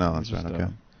 No. Yeah, no, that's right. Okay.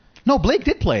 No, Blake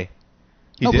did play.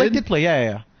 Blake did play.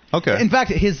 Yeah. Okay. In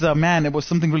fact, his it was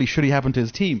something really shitty happened to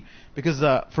his team because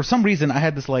for some reason I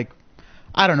had this like,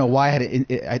 I don't know why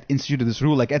I instituted this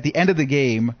rule. Like at the end of the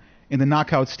game in the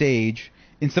knockout stage,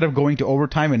 instead of going to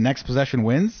overtime and next possession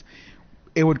wins,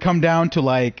 it would come down to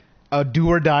like a do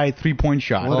or die 3-point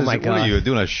shot. Oh my god! What are you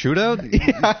doing, a shootout?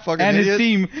 Yeah. Fucking and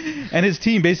idiot. his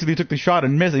team basically took the shot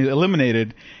and missed. He was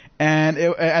eliminated. And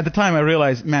at the time, I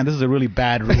realized, man, this is a really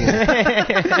bad rule.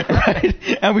 Right?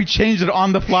 And we changed it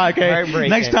on the fly. Okay,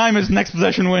 next time is next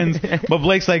possession wins. But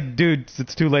Blake's like, dude,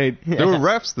 it's too late. There were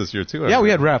refs this year too. Yeah,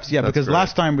 we had refs. Yeah, because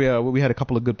last time we had a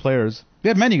couple of good players. We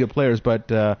had many good players,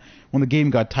 but when the game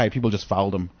got tight, people just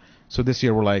fouled them. So this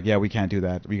year we're like, yeah, we can't do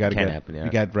that. We got to get we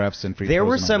got refs and free throws. There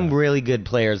were some really good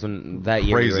players when that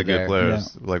year. Crazy good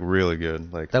players, like really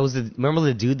good. Like that was remember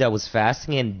the dude that was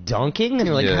fasting and dunking, and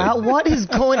you're like, what is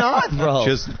going on, bro?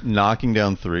 Just knocking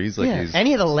down threes, like these and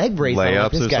he had a leg brace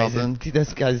layups on. or something.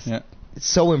 This guy's it's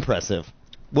so impressive.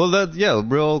 Well,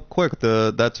 real quick,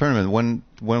 that tournament.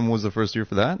 When was the first year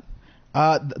for that?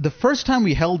 The first time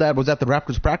we held that was at the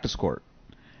Raptors practice court.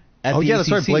 That's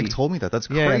right. Blake told me that. That's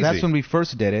crazy. Yeah, that's when we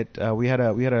first did it. We had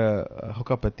a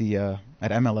hookup at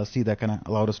at MLSC that kind of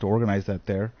allowed us to organize that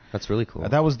there. That's really cool.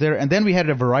 That was there, and then we had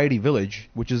a Variety Village,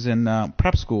 which is in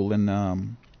prep school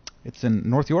in it's in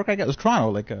North York, I guess. It was Toronto,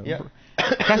 like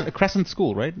Crescent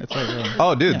School, right? It's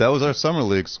like, that was our summer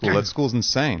league school. That school's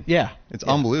insane. Yeah, it's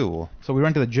unbelievable. So we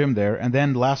went to the gym there, and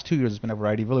then the last 2 years it's been at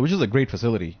Variety Village, which is a great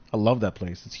facility. I love that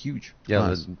place. It's huge. Yeah,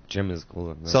 nice. The gym is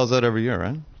cool. Sells out every year,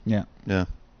 right? Yeah. Yeah.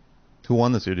 Who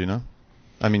won this year? Do you know?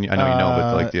 I mean, I know you know,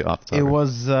 but like off the top. It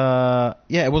was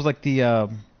it was like the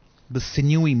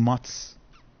Sinewy Mutts.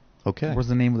 Okay. What was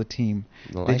the name of the team?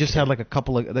 They just had like a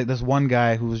couple of there's one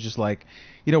guy who was just like,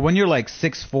 when you're like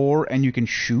 6'4" and you can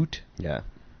shoot. Yeah.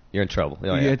 You're in trouble.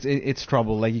 It's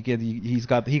trouble. Like he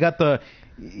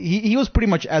was pretty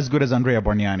much as good as Andrea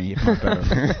Bargnani, if not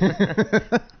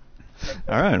better.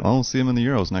 All right. Well, we'll see him in the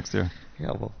Euros next year.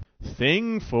 Yeah. Well.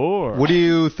 Thing 4. What do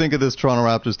you think of this Toronto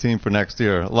Raptors team for next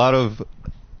year? A lot of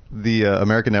the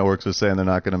American networks are saying they're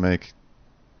not going to make,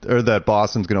 or that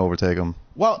Boston's going to overtake them.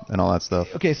 Well, and all that stuff.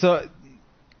 Okay, so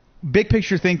big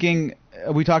picture thinking,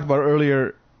 we talked about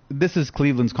earlier. This is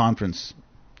Cleveland's conference.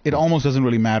 It almost doesn't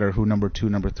really matter who number 2,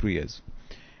 number 3 is.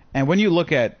 And when you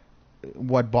look at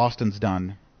what Boston's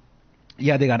done,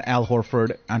 yeah, they got Al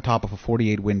Horford on top of a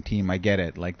 48-win team. I get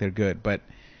it, like they're good, but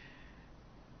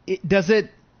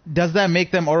does that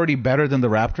make them already better than the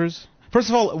Raptors? First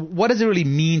of all, what does it really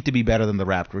mean to be better than the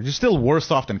Raptors? You're still worse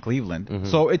off than Cleveland. Mm-hmm.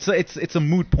 So it's a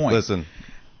moot point. Listen,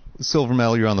 silver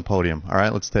medal, you're on the podium. All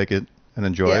right, let's take it and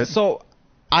enjoy it. So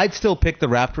I'd still pick the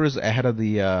Raptors ahead of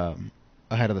the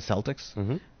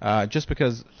Celtics, just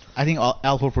because I think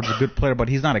Al Horford's a good player, but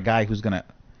he's not a guy who's gonna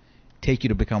take you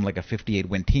to become like a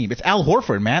 58-win team. It's Al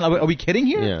Horford, man. Are we kidding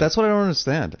here? Yeah. That's what I don't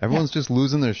understand. Everyone's just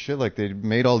losing their shit. Like they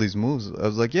made all these moves. I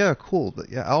was like, yeah, cool. But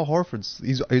yeah, Al Horford's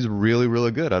he's really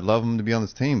really good. I'd love him to be on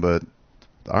this team, but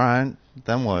all right,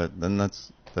 then what? Then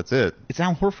that's it. It's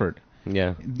Al Horford.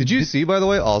 Yeah. Did you see, by the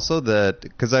way, also that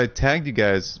because I tagged you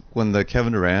guys when the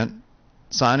Kevin Durant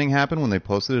signing happened when they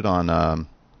posted it on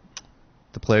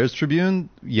the Players Tribune?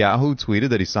 Yahoo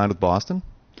tweeted that he signed with Boston.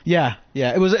 Yeah.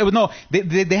 It was no.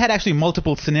 They had actually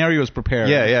multiple scenarios prepared.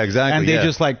 Yeah, exactly. And they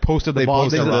just like posted the They ball.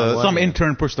 posted Some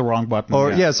intern pushed the wrong button.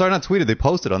 Or sorry, not tweeted. They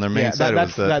posted on their main site.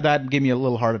 That gave me a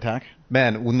little heart attack.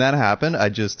 Man, when that happened, I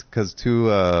just because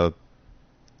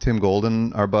Tim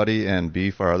Golden, our buddy, and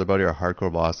Beef, our other buddy, are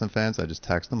hardcore Boston fans. I just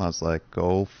texted them. I was like,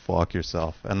 "Go fuck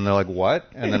yourself," and they're like, "What?"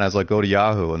 And then I was like, "Go to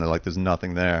Yahoo," and they're like, "There's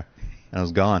nothing there," and I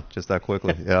was gone just that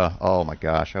quickly. Yeah. Oh my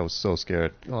gosh, I was so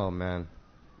scared. Oh man,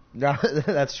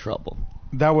 that's trouble.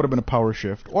 That would have been a power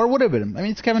shift, or would have been. I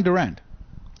mean, it's Kevin Durant.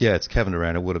 Yeah, it's Kevin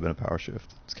Durant. It would have been a power shift.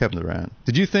 It's Kevin Durant.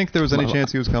 Did you think there was any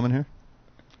chance he was coming here?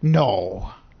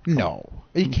 No.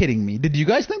 Are you kidding me? Did you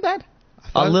guys think that?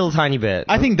 A little tiny bit.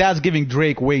 I think that's giving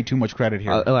Drake way too much credit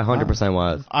here. 100%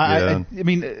 was. I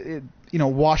mean,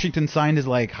 Washington signed his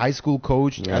like high school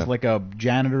coach as like a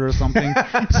janitor or something,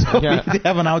 so they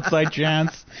have an outside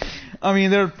chance. I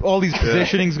mean, there are all these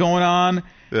positionings going on,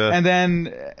 and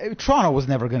then Toronto was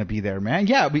never going to be there, man.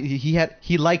 Yeah,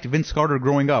 he liked Vince Carter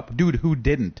growing up, dude. Who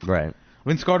didn't? Right.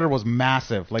 Vince Carter was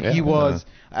massive. Like he was.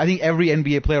 I think every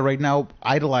NBA player right now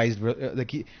idolized.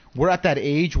 We're at that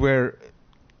age where,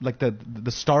 like the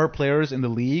star players in the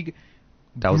league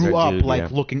grew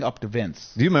up looking up to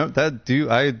Vince. Do you remember that?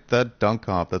 That dunk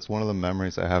comp. That's one of the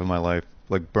memories I have in my life.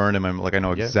 Like burned in my like I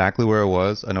know exactly where I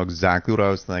was. I know exactly what I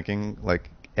was thinking. Like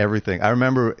everything. I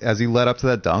remember as he led up to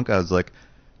that dunk, I was like,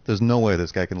 "There's no way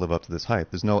this guy can live up to this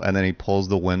hype. There's no." And then he pulls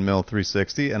the windmill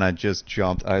 360, and I just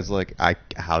jumped. I was like,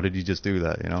 how did he just do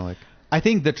that? Like. I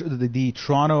think the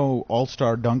Toronto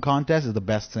All-Star dunk contest is the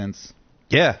best since.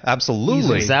 Yeah,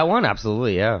 absolutely. Is that one?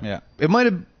 Absolutely, yeah. It might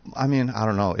have. I mean, I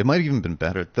don't know. It might have even been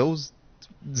better. Those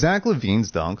Zach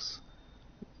LaVine's dunks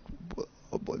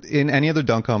in any other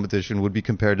dunk competition would be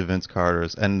compared to Vince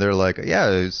Carter's, and they're like, yeah,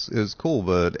 it was cool,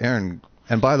 but Aaron.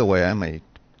 And by the way, I'm a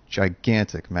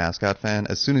gigantic mascot fan.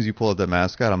 As soon as you pull out that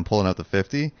mascot, I'm pulling out the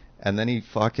 50, and then he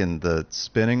fucking the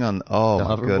spinning on. Oh the my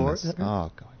hoverboard? goodness.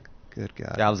 Oh god. Good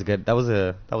God. That was a good. That was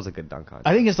a good dunk contest.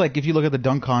 I think it's like if you look at the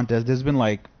dunk contest, there's been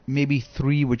like maybe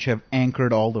 3 which have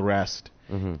anchored all the rest.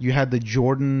 Mm-hmm. You had the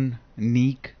Jordan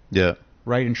Neek. Yeah.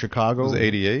 Right in Chicago. Was it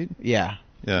 88? Yeah.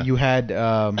 Yeah. You had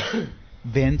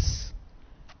Vince,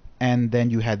 and then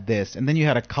you had this, and then you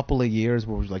had a couple of years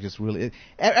where it was like just really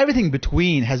everything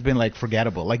between has been like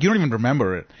forgettable. Like you don't even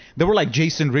remember it. There were like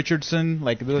Jason Richardson,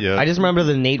 like I just remember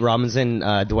the Nate Robinson,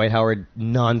 Dwight Howard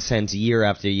nonsense year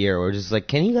after year. We're just like,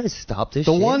 can you guys stop this?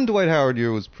 The shit? one Dwight Howard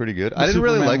year was pretty good. I didn't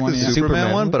really like the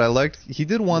Superman one, but I liked he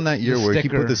did one that year where he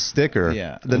put the sticker.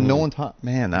 Yeah. That no one taught.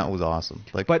 Man, that was awesome.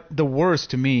 Like, but the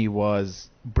worst to me was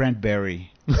Brent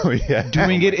Berry. Oh yeah,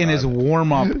 doing it in his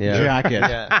warm-up jacket.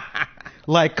 Yeah.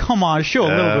 Like, come on, show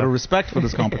a little bit of respect for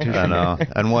this competition. I know.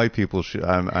 And white people should.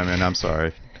 I mean, I'm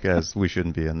sorry, guys. We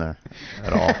shouldn't be in there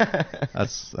at all.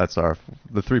 That's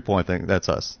the 3-point thing. That's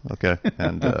us, okay?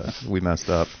 And we messed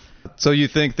up. So you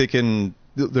think they're going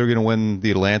to win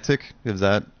the Atlantic? Is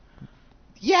that?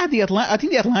 Yeah, I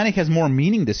think the Atlantic has more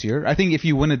meaning this year. I think if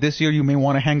you win it this year, you may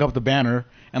want to hang up the banner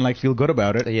and like feel good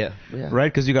about it. Yeah.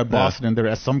 Right? Because you got Boston in there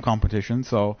as some competition,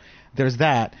 so there's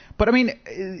that. But I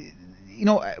mean,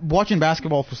 watching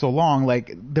basketball for so long,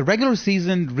 like the regular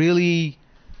season really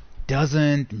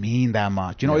doesn't mean that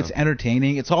much. It's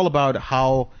entertaining. It's all about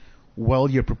how well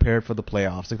you're prepared for the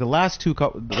playoffs. Like the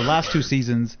last two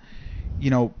seasons,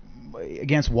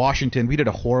 against Washington, we did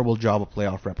a horrible job of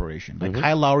playoff preparation. Like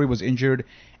Kyle Lowry was injured,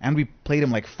 and we played him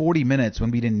like 40 minutes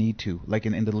when we didn't need to, like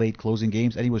in the late closing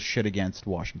games, and he was shit against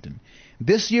Washington.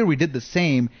 This year we did the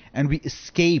same, and we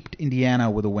escaped Indiana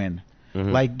with a win.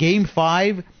 Like Game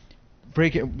 5,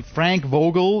 Frank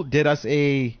Vogel did us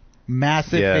a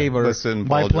massive favor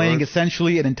by playing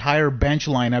essentially an entire bench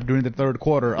lineup during the third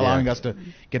quarter, allowing us to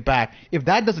get back. If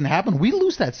that doesn't happen, we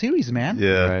lose that series, man.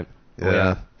 Yeah. Right.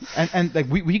 Yeah. And like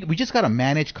we just got to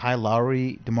manage Kyle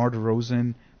Lowry, DeMar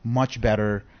DeRozan much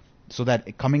better, so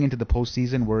that coming into the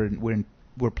postseason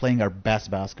we're playing our best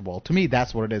basketball. To me,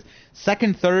 that's what it is.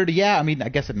 Second, third, I mean, I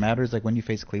guess it matters like when you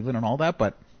face Cleveland and all that,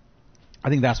 but I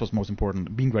think that's what's most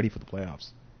important: being ready for the playoffs.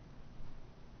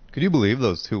 Could you believe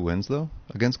those 2 wins though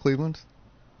against Cleveland?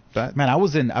 Man, I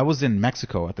was in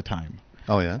Mexico at the time.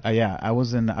 Oh yeah. Yeah, I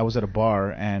was at a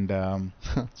bar and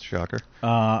shocker.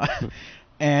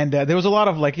 And there was a lot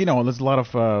of there's a lot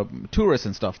of tourists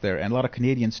and stuff there, and a lot of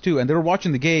Canadians too. And they were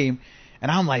watching the game,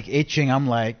 and I'm like itching. I'm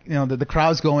like, the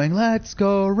crowd's going, "Let's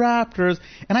go Raptors!"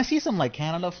 And I see some like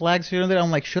Canada flags here and there.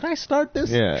 I'm like, should I start this?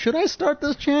 Yeah. Should I start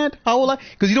this chant? How will I?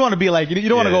 Because you don't want to be like, you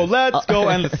don't want to go, "Let's go,"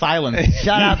 and silence.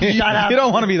 Shut up! Shut up! You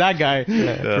don't want to be that guy,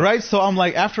 Yeah. right? So I'm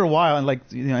like, after a while, and like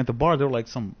at the bar, there were like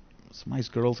some nice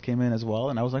girls came in as well,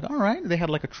 and I was like, all right. They had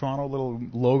like a Toronto little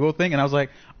logo thing, and I was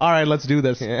like, all right, let's do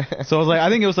this. Yeah. So I was like, I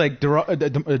think it was like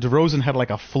DeRozan had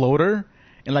like a floater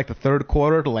in like the third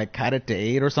quarter to like cut it to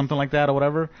 8 or something like that or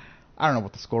whatever. I don't know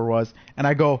what the score was, and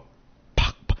I go,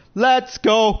 let's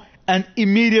go, and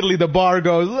immediately the bar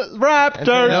goes, Raptors,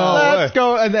 let's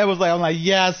go, and that was like, I'm like,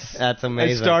 yes, That's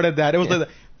amazing. I started that. It was like,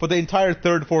 for the entire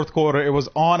third, fourth quarter, it was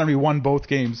on, and we won both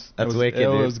games. That's it was, wicked, It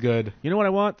dude. was good. You know what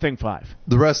I want? Thing 5.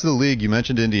 The rest of the league, you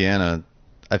mentioned Indiana.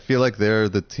 I feel like they're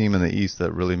the team in the East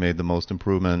that really made the most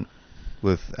improvement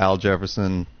with Al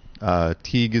Jefferson.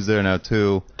 Teague is there now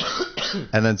too.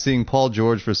 And then seeing Paul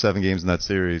George for 7 games in that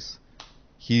series,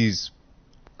 he's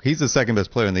the second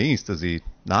best player in the East, is he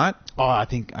not? Oh, I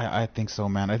think so,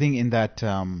 man. I think in that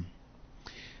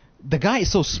the guy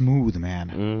is so smooth,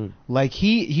 man. Like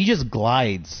he just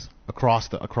glides across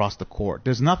the court.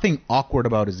 There's nothing awkward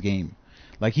about his game.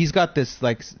 Like he's got this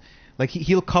like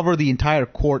he'll cover the entire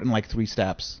court in like 3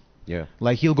 steps. Yeah.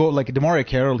 Like he'll go like DeMario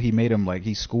Carroll.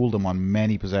 He schooled him on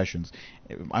many possessions.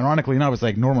 Ironically enough, it's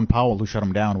like Norman Powell who shut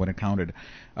him down when it counted.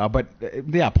 But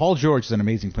Paul George is an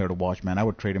amazing player to watch, man. I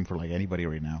would trade him for like anybody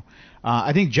right now.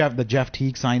 I think the Jeff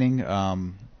Teague signing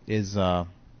is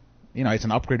it's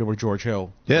an upgrade over George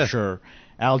Hill for sure.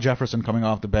 Al Jefferson coming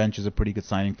off the bench is a pretty good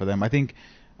signing for them. I think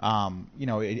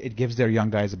it gives their young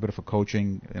guys a bit of a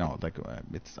coaching.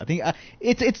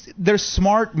 It's they're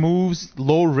smart moves,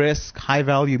 low risk, high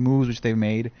value moves which they've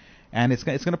made, and it's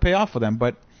going to pay off for them.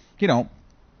 But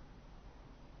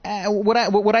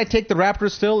would I take the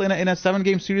Raptors still in a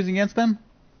 7-game series against them?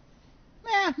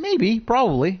 Maybe,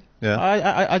 probably.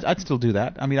 Yeah. I'd still do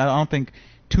that. I mean, I don't think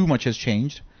too much has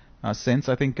changed since.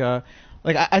 I think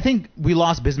I think we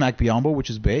lost Bismack Biyombo, which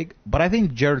is big, but I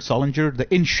think Jared Sullinger,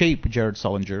 the in shape Jared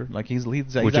Sullinger, like he's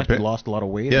actually lost a lot of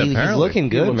weight. Yeah, He's apparently. looking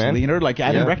good, He looks man. leaner. Like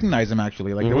I didn't Yeah. recognize him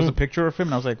actually. Like there was a picture of him,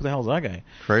 and I was like, "Who the hell is that guy?"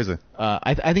 Crazy.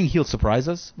 I think he'll surprise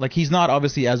us. Like he's not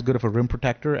obviously as good of a rim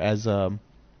protector as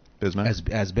Bismack.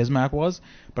 as Bismack was,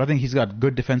 but I think he's got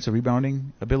good defensive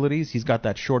rebounding abilities. He's got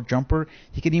that short jumper.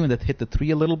 He can even hit the 3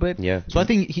 a little bit. Yeah. So I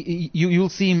think you'll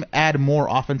see him add more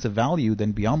offensive value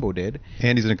than Biyombo did.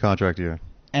 And he's in a contract year.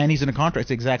 And he's in a contract. It's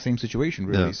the exact same situation,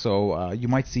 really. Yeah. So you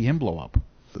might see him blow up.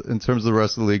 In terms of the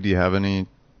rest of the league, do you have any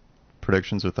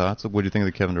predictions or thoughts? What do you think of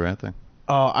the Kevin Durant thing?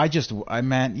 I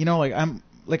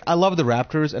love the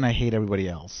Raptors and I hate everybody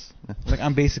else. Like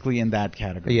I'm basically in that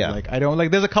category. Yeah. Like I don't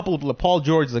like. There's a couple of Paul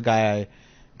George is a guy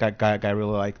I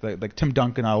really like. Like Tim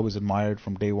Duncan, I always admired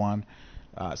from day one.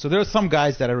 So there are some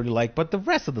guys that I really like, but the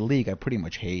rest of the league I pretty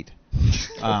much hate.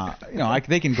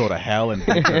 They can go to hell, and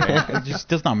it just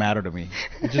does not matter to me.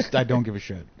 I don't give a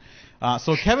shit.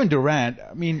 So Kevin Durant,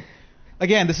 I mean,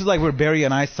 again, this is like where Barry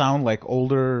and I sound like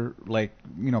older,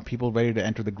 people ready to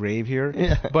enter the grave here.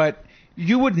 Yeah. But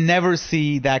you would never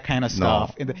see that kind of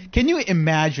stuff. No. Can you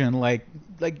imagine like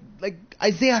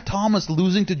Isaiah Thomas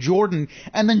losing to Jordan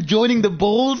and then joining the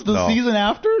Bulls the No. season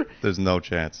after? There's no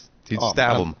chance. He'd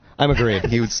stab him. I'm agreeing.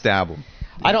 He would stab him.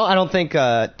 I don't think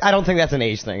that's an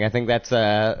age thing. I think that's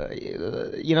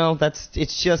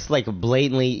it's just like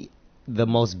blatantly the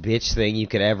most bitch thing you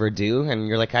could ever do, and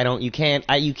you're like, you can't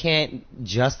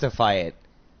justify it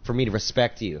for me to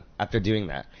respect you after doing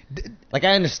that. Like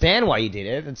I understand why you did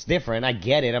it. It's different. I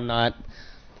get it.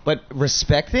 But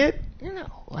respect it? No,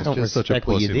 I don't It's just respect such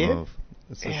a what you pussy did. move.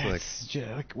 It's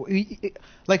just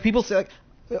Like people say,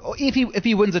 if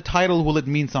he wins a title, will it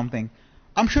mean something?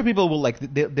 I'm sure people will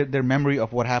their memory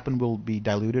of what happened will be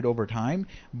diluted over time,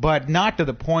 but not to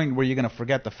the point where you're going to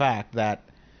forget the fact that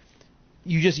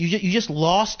you just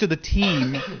lost to the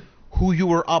team who you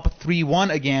were up 3-1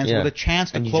 against Yeah. with a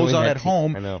chance to And you close joined out that at team.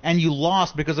 home, I know. and you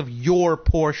lost because of your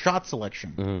poor shot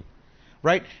selection. Mm-hmm.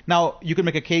 Right? Now, you can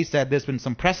make a case that there's been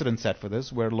some precedent set for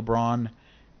this, where LeBron,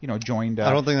 joined.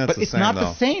 I don't think that's but the it's same, not though.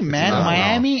 the same, It's man. not, no.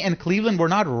 Miami and Cleveland were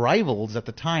not rivals at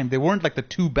the time. They weren't like the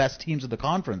 2 best teams of the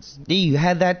conference. You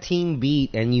had that team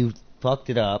beat, and you fucked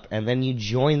it up, and then you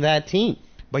joined that team.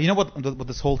 But you know what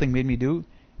this whole thing made me do?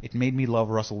 It made me love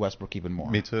Russell Westbrook even more.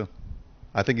 Me too.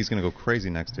 I think he's going to go crazy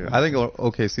next year. I think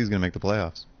OKC is going to make the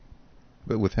playoffs.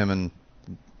 But with him and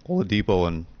Oladipo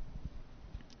and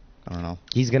I don't know.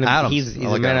 He's a I man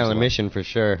like Adams on a a lot. mission for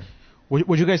sure. What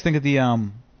do you guys think of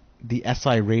the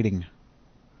SI rating?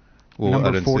 Well, I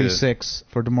Number didn't see it. 46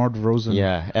 for DeMar DeRozan.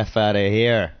 Yeah, F out of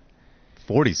here.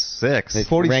 46. It's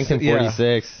 46, ranked in yeah.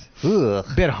 46. Ugh.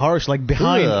 Bit harsh, like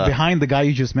behind the guy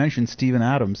you just mentioned, Steven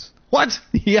Adams. What?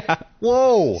 Yeah.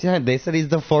 Whoa. Yeah, they said he's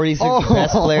the 46th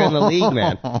best player in the league,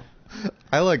 man.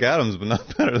 I like Adams, but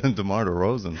not better than DeMar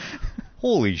DeRozan.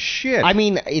 Holy shit. I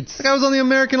mean, it's... This guy was on the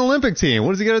American Olympic team.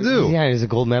 What does he got to do? Yeah, he's a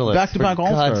gold medalist. Back-to-back For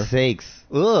All-Star. God's sakes.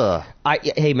 Ugh.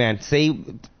 Hey, man,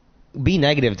 be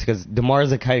negative, because DeMar's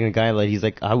the kind of guy that he's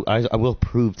like, I will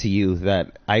prove to you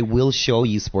that I will show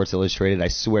you Sports Illustrated, I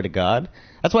swear to God.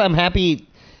 That's why I'm happy.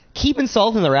 Keep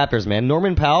insulting the Raptors, man.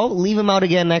 Norman Powell, leave him out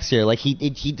again next year. Like, he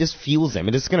just fuels them.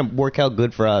 It's going to work out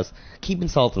good for us. Keep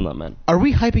insulting them, man. Are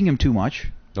we hyping him too much?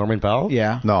 Norman Powell?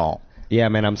 Yeah. No. Yeah,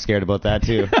 man, I'm scared about that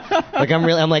too.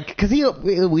 Because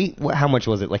how much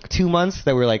was it? Like 2 months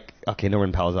that we're like, okay,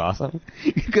 Norman Powell's awesome.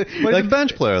 But he's a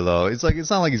bench player, though. It's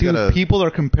not like he's Dude, got a... people are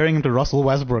comparing him to Russell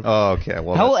Westbrook. Oh, okay.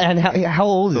 Well, How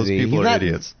old is those he? people He's are not-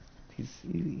 idiots.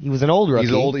 He was an old rookie.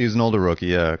 He's an older rookie,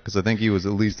 yeah. Because I think he was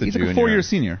at least a He's junior. like a 4-year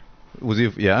senior. Was he?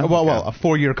 Yeah. Well, Okay. a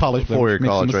 4-year college player. 4-year makes him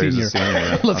college, a right? He's senior. a senior,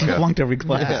 yeah. Unless he Okay. flunked every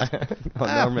class. Oh, All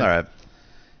Norman. right.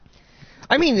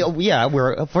 I mean, yeah,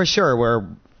 we're for sure.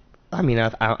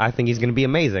 I think he's going to be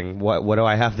amazing. What do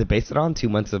I have to base it on? 2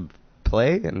 months of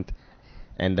play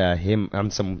and him on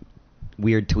some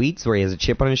weird tweets where he has a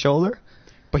chip on his shoulder.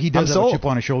 But he does I'm have sold. a chip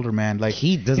on his shoulder, man. Like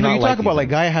He does you know, not you like talk about these like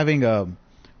things. guy having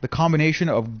the combination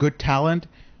of good talent,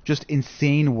 just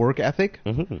insane work ethic,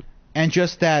 Mm-hmm. and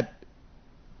just that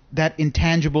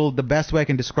intangible. The best way I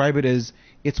can describe it is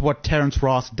it's what Terrence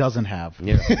Ross doesn't have.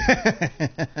 Yeah,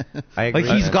 I agree.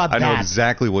 Like he's got I know that.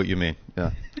 exactly what you mean.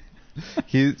 Yeah.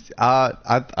 He's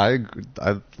I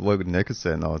what Nick is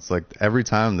saying though. It's like every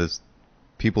time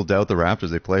people doubt the Raptors,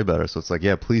 they play better. So it's like,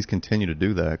 yeah, please continue to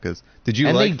do that. Because did you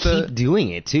and like they keep doing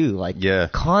it too. Like Yeah.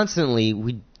 constantly,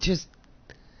 we just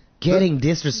getting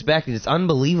disrespected. It's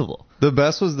unbelievable. The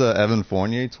best was the Evan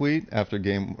Fournier tweet after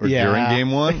during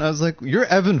game one. I was like, "You're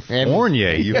Evan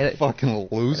Fournier, you Yeah. fucking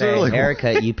loser!" Hey, like,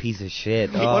 haircut, you piece of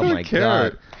shit. Why Oh do I my care?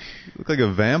 god. You look like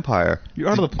a vampire. You're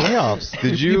out of the playoffs.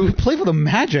 Did you play for the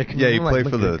Magic? Yeah, you Oh my played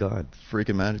for the God.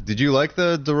 freaking Magic. Did you like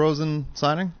the DeRozan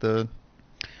signing?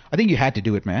 I think you had to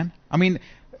do it, man. I mean,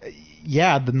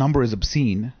 yeah, the number is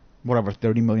obscene. Whatever,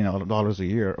 $30 million a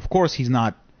year. Of course, he's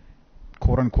not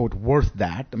quote unquote worth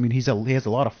that. I mean, he has a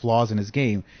lot of flaws in his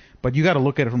game, but you got to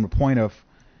look at it from the point of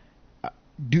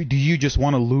do you just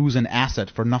want to lose an asset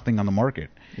for nothing on the market?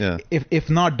 Yeah. If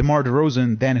not DeMar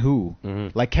DeRozan, then who?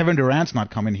 Mhm. Like Kevin Durant's not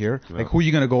coming here. No. Like who are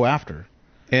you going to go after?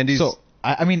 And he's So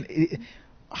I mean,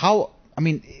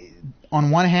 on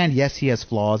one hand, yes, he has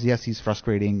flaws. Yes, he's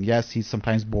frustrating. Yes, he's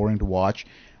sometimes boring to watch.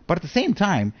 But at the same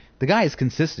time, the guy is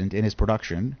consistent in his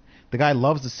production. The guy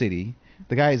loves the city.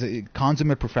 The guy is a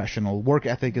consummate professional. Work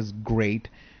ethic is great.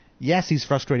 Yes, he's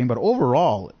frustrating, but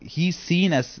overall, he's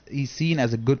seen as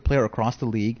a good player across the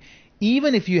league.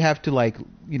 Even if you have to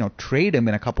trade him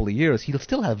in a couple of years, he'll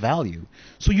still have value.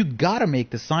 So you got to make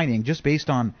the signing just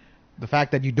based on the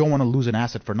fact that you don't want to lose an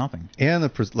asset for nothing. and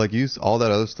all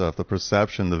that other stuff, the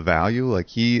perception, the value. Like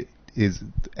he is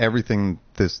everything.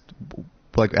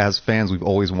 As fans, we've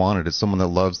always wanted is someone that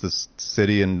loves this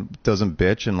city and doesn't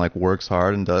bitch and works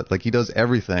hard and he does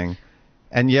everything.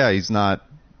 And yeah, he's not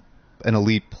an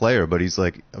elite player, but he's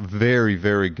very,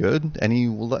 very good, and he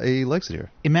likes it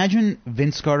here. Imagine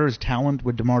Vince Carter's talent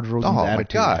with DeMar DeRozan's Oh my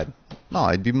attitude. God! No,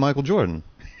 I'd be Michael Jordan.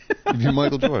 I'd be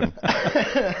Michael Jordan.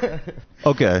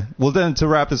 Okay, well then to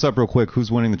wrap this up real quick,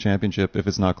 who's winning the championship if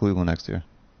it's not Cleveland next year?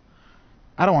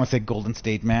 I don't want to say Golden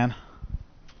State, man.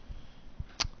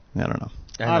 I don't know.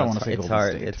 I don't wanna say it's Golden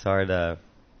hard. State. It's hard.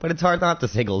 But it's hard not to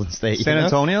say Golden State. San you know?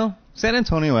 Antonio? San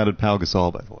Antonio added Pau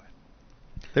Gasol, by the way.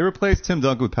 They replaced Tim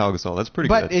Duncan with Pau Gasol. That's pretty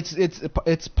But good.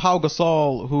 it's Pau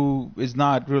Gasol who is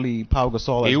not really Pau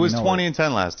Gasol. He was 20 and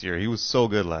 10 last year. He was so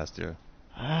good last year.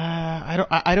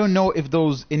 I don't know if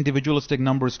those individualistic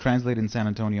numbers translate in San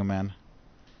Antonio, man.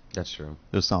 That's true.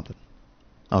 There's something.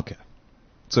 Okay.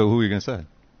 So who are you going to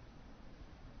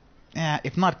say?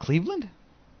 If not Cleveland,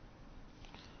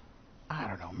 I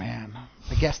don't know, man.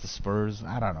 I guess the Spurs.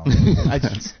 I don't know.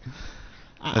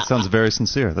 That sounds very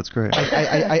sincere. That's great.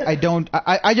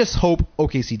 I just hope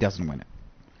OKC doesn't win it,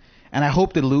 and I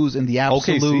hope they lose in the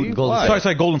absolute. OKC? Why?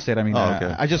 Sorry, Golden State. I mean, Oh,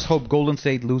 okay. I just hope Golden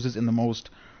State loses in the most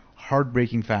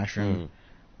heartbreaking fashion,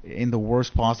 in the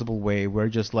worst possible way, where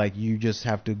you just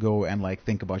have to go and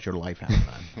think about your life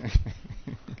after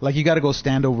that. You got to go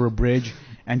stand over a bridge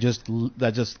and just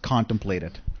contemplate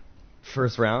it.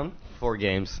 First round, 4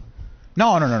 games. No.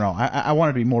 I want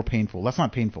it to be more painful. That's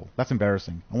not painful. That's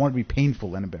embarrassing. I want it to be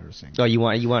painful and embarrassing. Oh, you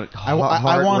want I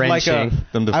want like a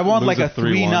Them to I want lose like a a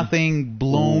 3-1. 3-0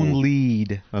 blown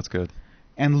lead That's good.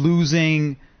 and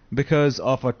losing because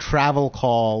of a travel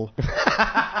call.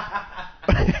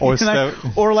 Or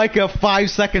or like a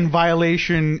 5-second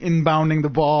violation inbounding the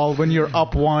ball when you're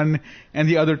up 1 and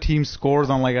the other team scores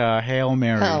on like a Hail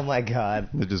Mary. Oh my God.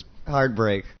 They just.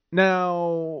 Heartbreak. Now,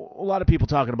 a lot of people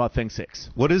talking about Thing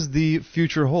 6. What does the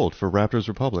future hold for Raptors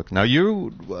Republic? Now you're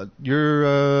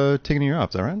taking a year off,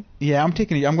 is that right? Yeah, I'm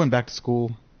going back to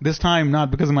school. This time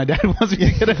not because my dad wants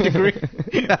me to get a degree,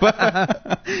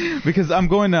 but because I'm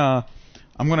going to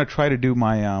try to do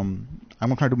my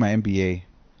MBA.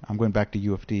 I'm going back to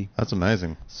U of T. That's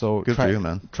amazing. So Good for you,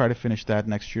 man. Try to finish that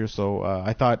next year. So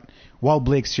I thought while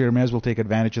Blake's here, may as well take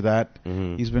advantage of that.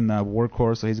 Mm-hmm. He's been a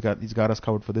workhorse, so he's got us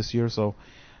covered for this year. So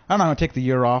I don't know, I'm gonna take the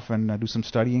year off and do some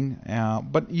studying.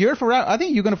 But I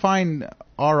think you're gonna find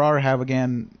RR have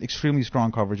again extremely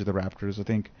strong coverage of the Raptors. I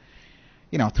think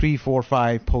 3, 4,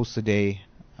 5 posts a day,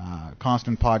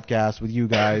 constant podcast with you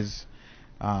guys.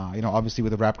 Obviously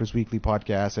with the Raptors Weekly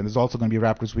podcast, and there's also going to be a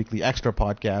Raptors Weekly Extra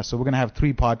podcast. So we're going to have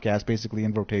 3 podcasts basically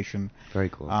in rotation. Very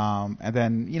cool. And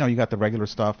then you got the regular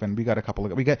stuff, and we got a couple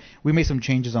of we made some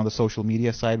changes on the social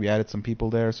media side. We added some people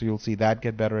there, so you'll see that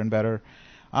get better and better.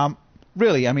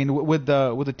 Really, I mean, with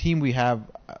the team we have,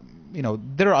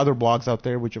 there are other blogs out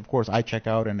there which of course I check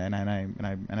out and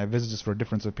I visit just for a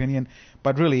difference of opinion.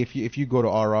 But really, if you go to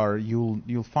RR,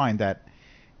 you'll find that.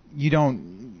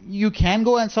 You can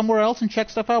go somewhere else and check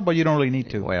stuff out, but you don't really need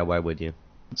to. Why would you?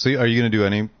 So are you going to do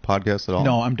any podcasts at all?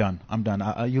 No, I'm done.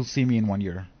 You'll see me in 1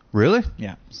 year. Really?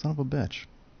 Yeah. Son of a bitch.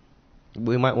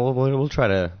 We'll try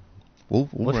to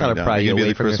We'll try to pry you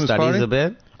away from your studies a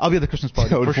bit. I'll be at the Christmas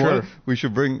party for sure. We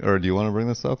should bring, or do you want to bring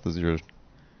this up? This is your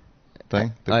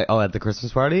thing? At the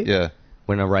Christmas party? Yeah.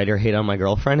 When a writer hit on my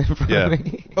girlfriend in front of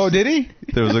me. Oh, did he?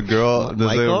 There was a girl,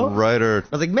 there's Michael? a writer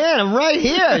I was like, man, I'm right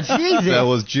here. Jesus. that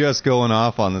was just going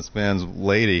off on this man's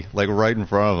lady, like right in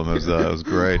front of him. It was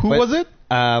great. Who was it?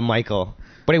 Michael.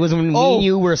 But it was when me and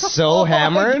you were so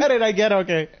hammered. I get it.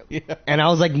 Okay. Yeah. And I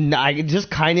was like, I just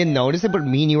kind of noticed it, but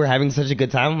me and you were having such a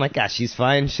good time. I'm like, she's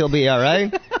fine. She'll be all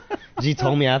right. She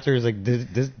told me after, he's like,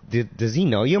 does he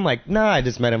know you? I'm like, nah, I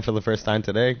just met him for the first time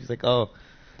today. He's like, oh.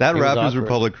 That It was Raptors awkward.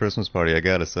 Republic Christmas party, I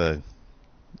gotta say,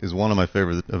 is one of my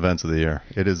favorite events of the year.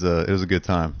 It was a good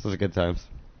time. Those are good times.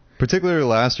 Particularly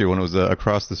last year when it was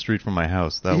across the street from my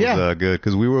house. That was good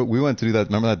because we went to do that.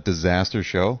 Remember that disaster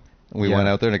show? We went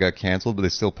out there and it got canceled, but they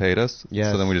still paid us.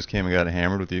 Yes. So then we just came and got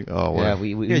hammered with you. Oh, wow. Yeah, we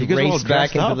you guys were all raced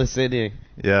back dressed into up. the city.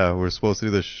 Yeah, we're supposed to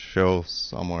do this show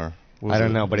somewhere. I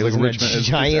don't know, but it was in a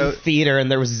giant theater, and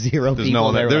there was zero There's people no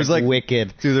one there. there. There's like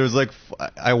wicked. Dude, there's like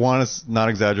I want to not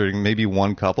exaggerating, maybe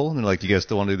one couple, and they're like, "Do you guys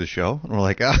still want to do the show?" And we're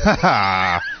like,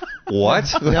 "What?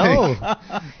 No,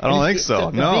 I don't think so.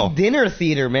 It's a No." big dinner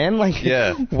theater, man. Like,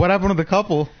 Yeah. What happened to the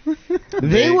couple?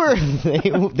 they I wanted think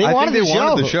the they show.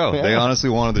 wanted the show. Yeah. They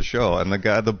honestly wanted the show, and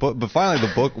but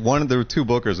finally there were 2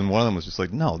 bookers, and one of them was just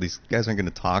like, "No, these guys aren't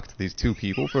going to talk to these 2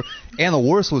 people." And the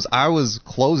worst was I was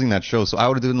closing that show, so I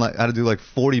had to do like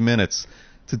 40 minutes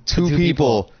to two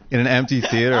people in an empty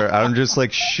theater. I'm just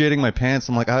like shitting my pants.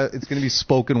 I'm like, it's going to be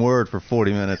spoken word for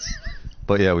 40 minutes.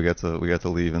 But yeah, we got to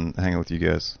leave and hang out with you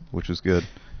guys, which was good.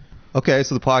 Okay,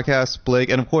 so the podcast, Blake,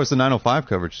 and of course the 905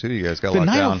 coverage too. You guys got The locked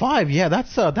down. 905, yeah,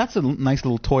 that's a nice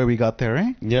little toy we got there,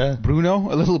 eh? Yeah. Bruno,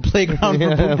 a little playground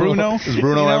for Bruno. Is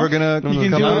Bruno ever gonna You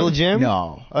can come do a out? little gym?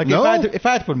 No. Like No? if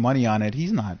I had to put money on it,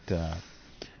 he's not.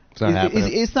 It's not happening.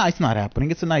 It's not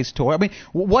happening. It's a nice toy. I mean,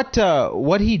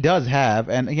 what he does have,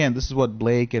 and again, this is what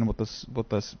Blake and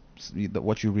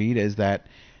what you read is that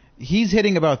he's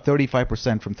hitting about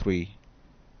 35% from 3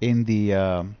 in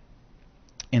the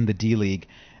D League.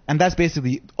 And that's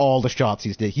basically all the shots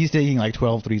he's taking. He's taking like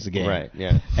 12 threes a game. Right,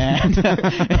 yeah.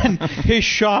 And his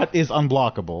shot is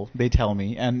unblockable, they tell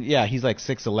me. And yeah, he's like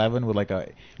 6'11" with like a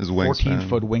His wingspan.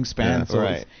 14-foot wingspan. Yeah. So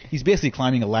Right. he's basically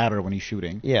climbing a ladder when he's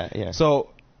shooting. Yeah. So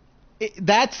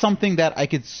that's something that I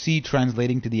could see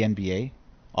translating to the NBA.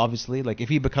 Obviously, like if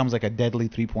he becomes like a deadly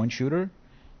 3-point shooter,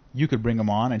 you could bring him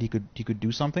on and he could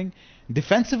do something.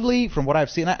 Defensively, from what I've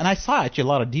seen, and I saw actually a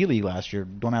lot of D League last year.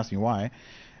 Don't ask me why.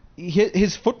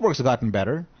 His footwork's gotten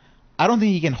better. I don't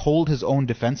think he can hold his own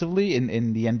defensively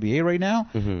in the NBA right now.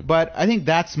 Mm-hmm. But I think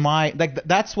that's one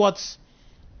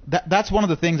of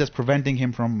the things that's preventing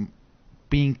him from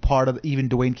being part of even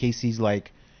Dwayne Casey's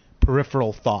like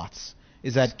peripheral thoughts.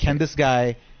 Is that can this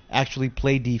guy actually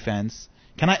play defense?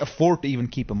 Can I afford to even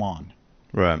keep him on?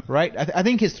 Right. Right? I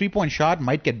think his 3-point shot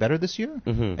might get better this year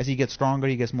as he gets stronger,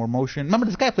 he gets more motion. Remember,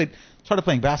 this guy started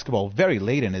playing basketball very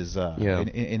late in his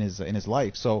in his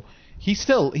life. So he's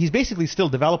basically still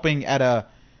developing at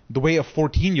the way a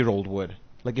 14-year-old would.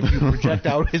 Like if you project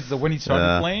out when he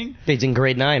started playing. He's in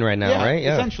grade 9 right now, right?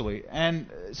 Yeah, essentially. And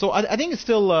so I think it's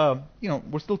still,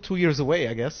 we're still 2 years away,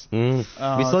 I guess. We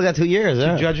still got 2 years,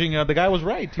 yeah. Judging, the guy was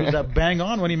right. He was bang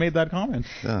on when he made that comment.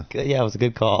 Yeah. Yeah, it was a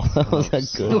good call.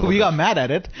 We got mad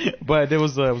at it, but it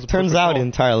was a Turns out call.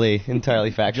 entirely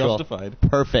factual. Justified.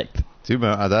 Perfect. Too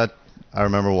bad that I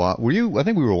remember. Were you? I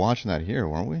think we were watching that here,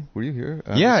 weren't we? Were you here?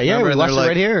 Yeah, we watched it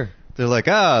right here. They're like,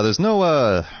 there's no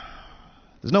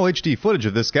HD footage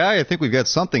of this guy. I think we've got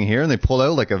something here, and they pulled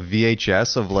out like a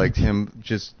VHS of like him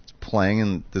just playing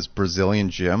in this Brazilian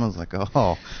gym. I was like,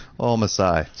 oh,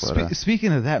 Masai. But,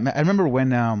 Speaking of that, man, I remember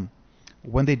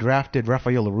when they drafted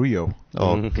Rafael Arroyo.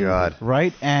 Oh God!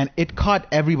 Right, and it caught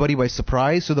everybody by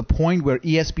surprise to the point where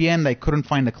ESPN couldn't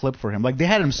find a clip for him. Like they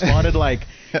had him slotted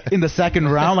in the second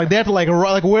round. Like they had to like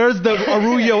where's the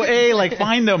Arroyo A?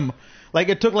 Find him. Like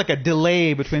it took a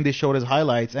delay between they showed his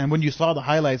highlights, and when you saw the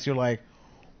highlights, you're like,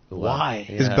 why?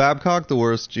 Is Babcock the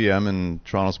worst GM in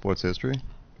Toronto sports history?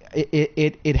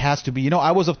 It has to be.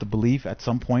 I was of the belief at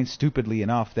some point, stupidly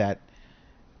enough, that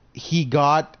he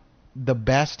got the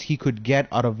best he could get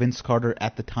out of Vince Carter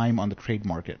at the time on the trade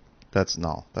market. That's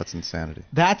insanity.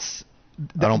 I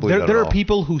don't believe that at all. There are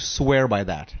people who swear by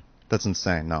that. That's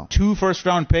insane. No. 2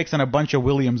 first-round picks and a bunch of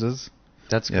Williamses.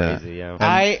 That's crazy. Yeah.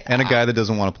 And a guy that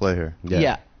doesn't want to play here.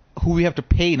 Yeah. Who we have to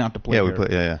pay not to play here. We play.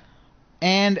 Yeah.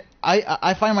 And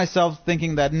I find myself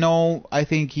thinking that no, I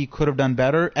think he could have done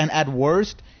better. And at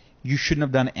worst, you shouldn't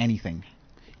have done anything.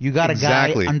 You got a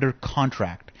guy under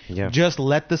contract. Yeah. Just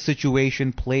let the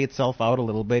situation play itself out a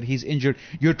little bit. He's injured.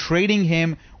 You're trading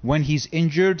him when he's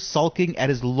injured, sulking at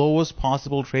his lowest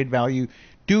possible trade value.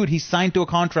 Dude, he's signed to a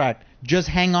contract. Just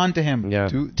hang on to him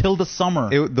till the summer.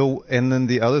 And then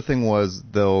the other thing was,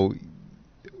 though,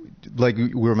 like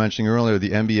we were mentioning earlier, the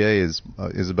NBA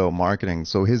is about marketing.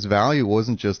 So his value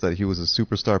wasn't just that he was a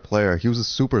superstar player. He was a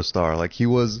superstar. Like he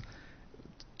was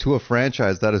to a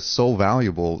franchise that is so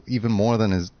valuable, even more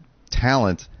than his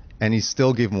talent. And he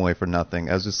still gave him away for nothing.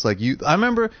 As just like I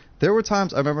remember there were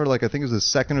times. I remember I think it was the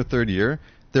second or third year.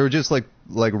 There were just like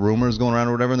rumors going around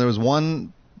or whatever. And there was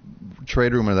one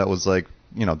trade rumor that was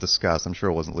discussed. I'm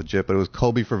sure it wasn't legit, but it was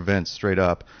Kobe for Vince straight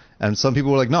up. And some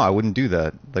people were like, no, I wouldn't do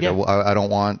that. Like I don't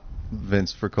want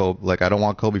Vince for Kobe. Like I don't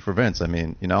want Kobe for Vince. I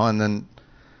mean, and then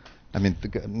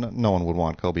no one would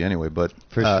want Kobe anyway. But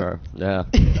for sure, yeah.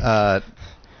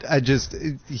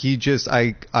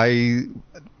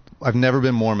 I've never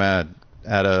been more mad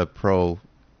at a pro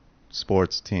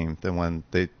sports team than when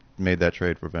they made that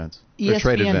trade for Vince.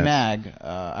 ESPN Mag,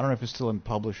 I don't know if it's still in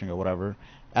publishing or whatever,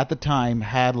 at the time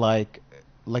had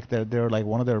their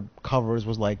one of their covers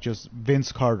was just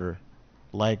Vince Carter,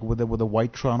 with a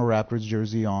white Toronto Raptors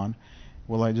jersey on,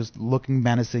 with just looking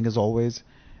menacing as always,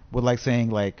 with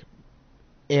saying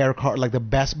Air Car, the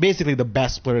best, basically the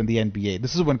best player in the NBA.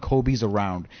 This is when Kobe's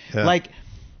around. Yeah.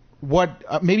 What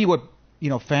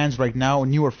fans right now,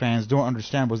 newer fans, don't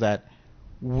understand was that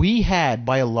we had,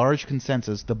 by a large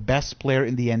consensus, the best player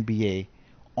in the NBA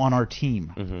on our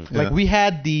team. Mm-hmm. We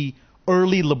had the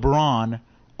early LeBron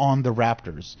on the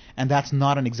Raptors, and that's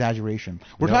not an exaggeration.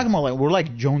 We're talking about we're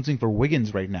jonesing for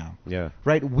Wiggins right now. Yeah.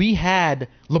 Right? We had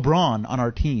LeBron on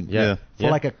our team for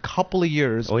a couple of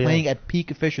years playing at peak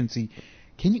efficiency.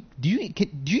 Do you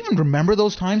even remember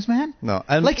those times, man? No.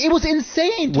 And it was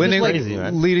insane. Winning,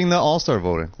 leading the All-Star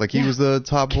voting. He was the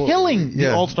top. Killing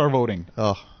the All-Star voting.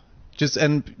 Oh,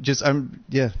 I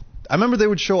remember they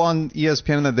would show on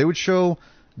ESPN that they would show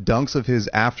dunks of his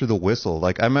after the whistle.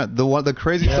 The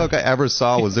craziest dunk I ever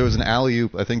saw was there was an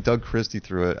alley-oop. I think Doug Christie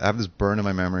threw it. I have this burn in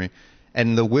my memory,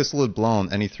 and the whistle had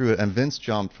blown, and he threw it, and Vince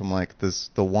jumped from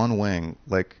the one wing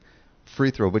free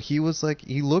throw, but he was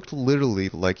he looked literally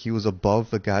like he was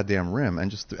above the goddamn rim, and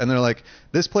they're like,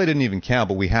 this play didn't even count,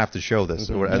 but we have to show this,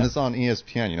 and it's on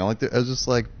ESPN. I was just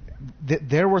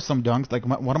there were some dunks,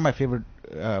 one of my favorite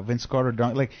Vince Carter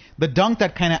dunk, the dunk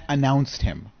that kind of announced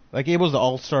him. It was the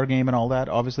All-Star game and all that,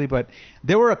 obviously, but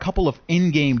there were a couple of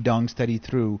in-game dunks that he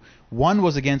threw. One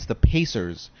was against the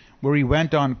Pacers, where he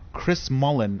went on Chris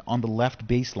Mullin on the left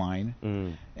baseline,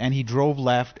 and he drove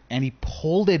left, and he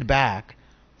pulled it back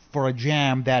for a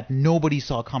jam that nobody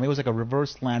saw coming. It was a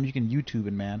reverse slam. You can YouTube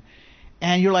it, man.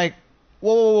 And you're like,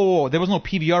 whoa. There was no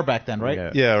PVR back then,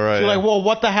 right? Yeah, right. So you're like, whoa,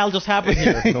 what the hell just happened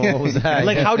here? What was that?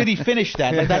 How did he finish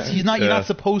that? You're not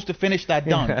supposed to finish that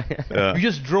dunk. You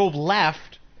just drove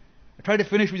left, tried to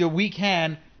finish with your weak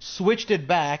hand, switched it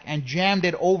back, and jammed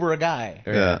it over a guy.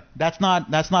 Yeah. That's not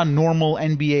normal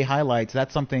NBA highlights.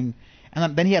 That's something.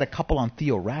 And then he had a couple on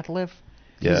Theo Ratliff.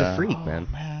 He's Yeah. a freak, Oh, man.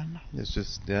 man. It's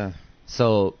just, yeah.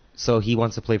 So he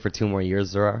wants to play for 2 more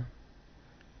years, Zarar?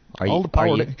 All the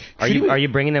power to- Should he- Are you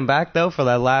bringing him back though for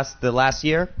the last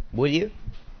year? Would you?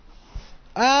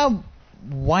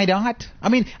 Why not? I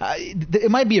mean, it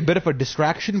might be a bit of a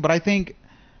distraction, but I think,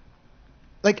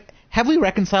 like, have we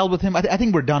reconciled with him? I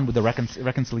think we're done with the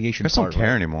reconciliation I just don't part. care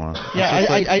right? anymore. Yeah,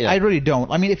 Like, I really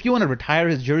don't. I mean, if you want to retire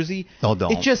his jersey, No,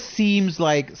 don't. it just seems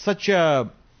like such a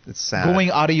It's sad. going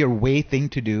out of your way thing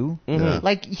to do. Yeah.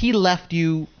 Like, he left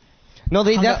you. No,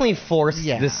 they Hung definitely up- forced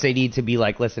Yeah. the city to be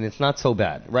like, listen, it's not so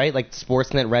bad, right? Like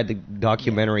Sportsnet read the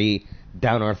documentary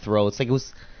down our throats. Like it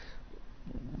was,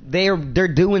 they're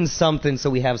doing something, so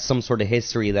we have some sort of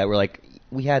history that we're like,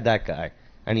 we had that guy,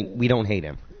 and we don't hate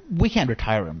him. We can't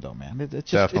retire him though, man. It's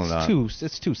just Definitely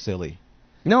it's too silly.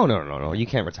 No. You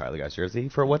can't retire the guy's jersey.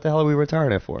 For what the hell are we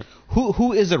retiring it for?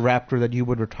 Who is a Raptor that you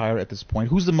would retire at this point?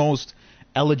 Who's the most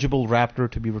eligible Raptor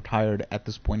to be retired at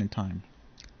this point in time?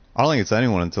 I don't think it's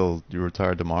anyone until you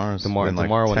retire DeMar. DeMar- in like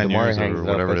DeMar, when 10 DeMar years hangs or up,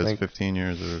 whatever I it is, think. 15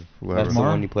 years or whatever. That's the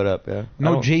one you put up, yeah.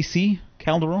 No I don't- JC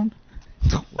Calderon?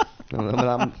 No,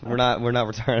 we're not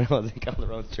retiring Jose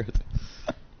Calderon's jersey.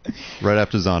 Right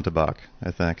after Zontabach,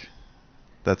 I think.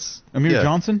 That's Amir yeah.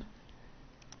 Johnson?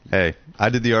 Hey, I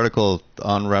did the article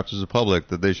on Raptors Republic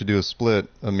that they should do a split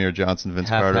Amir Johnson, Vince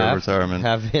Carter retirement.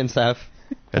 Have Vince have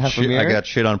half I Amir. got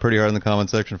shit on pretty hard in the comment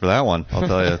section for that one, I'll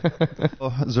tell you.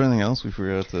 Well, is there anything else we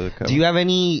forgot to cover? Do you have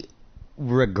any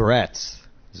regrets,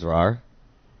 Zarar,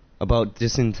 about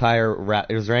this entire rap?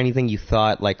 Is there anything you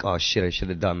thought like, oh shit, I should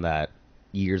have done that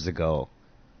years ago?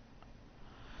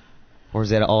 Or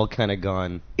is it all kind of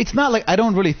gone? It's not like I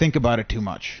don't really think about it too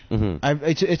much. Mm-hmm.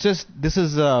 It's just this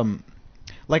is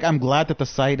like I'm glad that the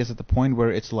site is at the point where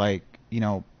it's like, you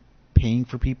know, paying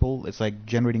for people. It's like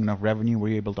generating enough revenue where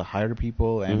you're able to hire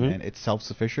people and it's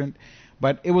self-sufficient.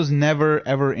 But it was never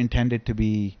ever intended to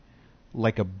be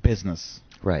like a business.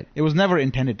 Right. It was never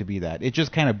intended to be that. It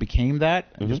just kind of became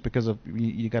that just because of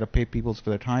you got to pay people for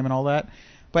their time and all that.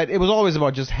 But it was always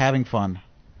about just having fun.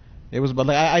 It was, but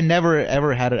like I never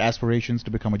ever had aspirations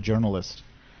to become a journalist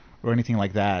or anything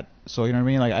like that. So you know what I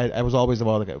mean? Like I was always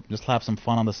about like just have some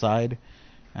fun on the side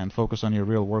and focus on your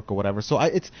real work or whatever. So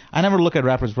I never look at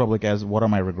Raptors Republic as what are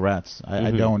my regrets.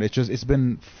 I don't. It's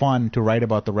been fun to write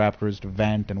about the Raptors, to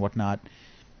vent and whatnot.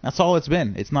 That's all it's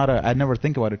been. It's not I never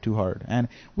think about it too hard. And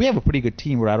we have a pretty good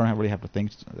team where I don't really have to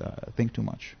think too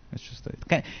much. It's just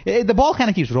the ball kind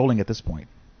of keeps rolling at this point.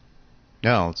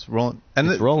 No, it's rolling. And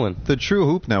It's rolling. The True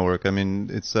Hoop Network, I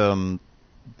mean, it's the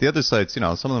other sites, you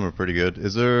know, some of them are pretty good.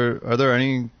 Are there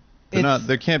any?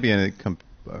 There can't be any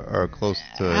are close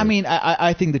to. I mean,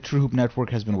 I think the True Hoop Network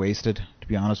has been wasted, to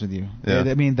be honest with you. Yeah.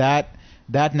 I mean that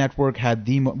network had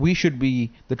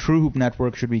the True Hoop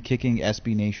Network should be kicking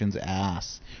SB Nation's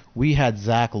ass. We had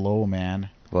Zach Lowe, man.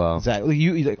 Wow. Zach,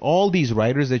 like all these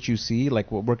writers that you see,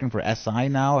 like working for SI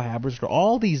now, Haberster,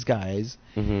 all these guys,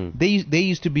 they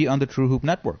used to be on the True Hoop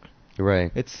Network.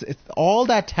 Right. It's all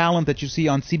that talent that you see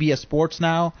on CBS Sports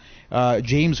now.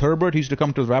 James Herbert, who used to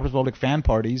come to the Raptors Republic fan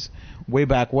parties way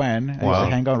back when, and used to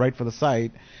hang out right for the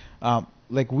site.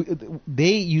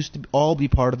 They used to all be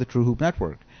part of the True Hoop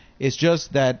Network. It's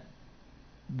just that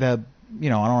I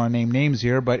don't want to name names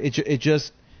here, but it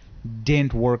just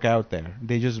didn't work out there.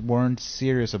 They just weren't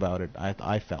serious about it.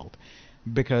 I felt,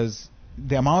 because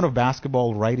the amount of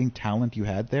basketball writing talent you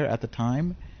had there at the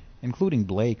time, including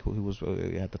Blake, who was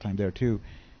at the time there too,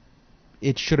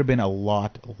 it should have been a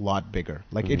lot bigger.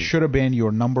 Like it should have been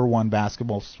your number one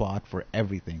basketball spot for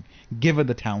everything, given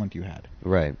the talent you had.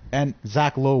 Right. And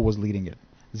Zach Lowe was leading it.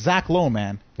 Zach Lowe,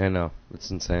 man. I know. It's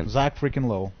insane. Zach freaking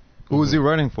Lowe. Who was he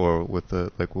writing for with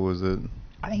the, like, what was it?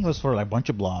 I think it was for like a bunch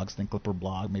of blogs. I think Clipper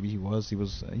blog. Maybe he was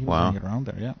running it around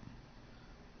there. Yeah.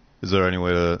 Is there any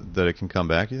way that it can come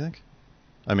back, you think?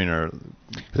 I mean, or The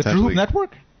True Hoop potentially-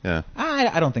 Network? Yeah.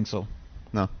 I don't think so.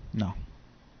 No.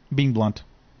 Being blunt.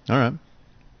 All right.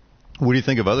 What do you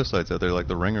think of other sites out there, like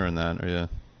the Ringer and that? Or yeah,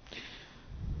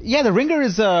 Yeah, the Ringer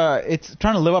is it's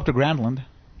trying to live up to Grandland.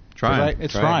 trying. Right?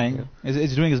 It's trying.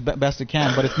 It's doing as best it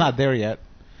can, but it's not there yet.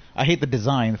 I hate the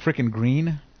design. The freaking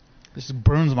green. This just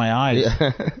burns my eyes.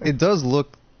 Yeah. It does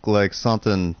look like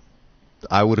something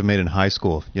I would have made in high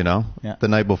school, you know? Yeah. The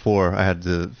night before I had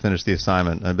to finish the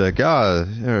assignment. I'd be like,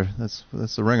 here, that's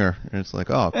the Ringer. And it's like,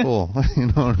 oh, cool. You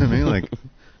know what I mean? Like,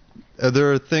 are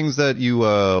there things that you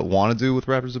want to do with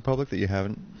Raptors Republic that you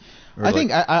haven't? Or I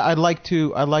think I'd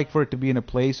like for it to be in a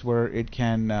place where it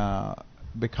can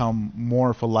become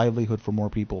more of a livelihood for more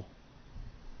people.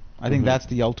 I think that's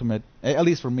the ultimate, at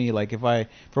least for me. Like if I,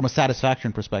 from a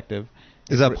satisfaction perspective,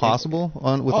 Is that possible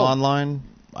with online?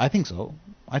 I think so.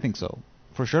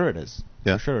 For sure it is.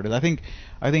 Yeah. For sure it is. I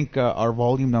think our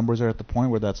volume numbers are at the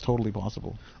point where that's totally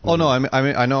possible. Oh no,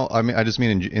 I know. I just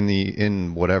mean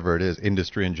in whatever it is,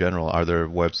 industry in general. Are there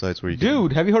websites where you can?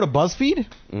 Dude, have you heard of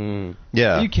BuzzFeed?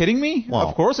 Yeah. Are you kidding me? Well.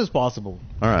 Of course it's possible.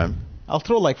 All right. I'll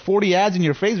throw like 40 ads in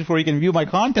your face before you can view my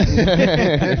content.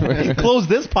 Close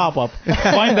this pop-up.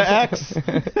 Find the X.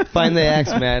 Find the X,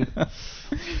 man.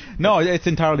 No, it's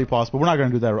entirely possible. We're not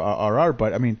going to do that RR,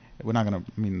 but I mean, we're not going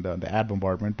to the ad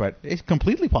bombardment, but it's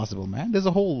completely possible, man. There's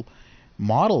a whole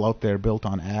model out there built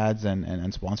on ads and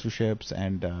sponsorships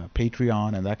and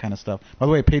Patreon and that kind of stuff. By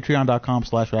the way,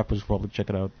 patreon.com/Raptors Republic. Check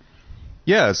it out.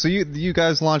 Yeah, so you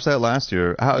guys launched that last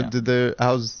year. How does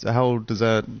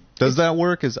that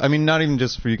work? I mean, not even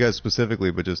just for you guys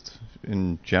specifically, but just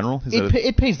in general.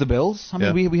 It pays the bills. I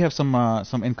mean, Yeah. we have some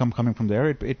income coming from there.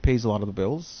 It pays a lot of the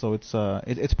bills, so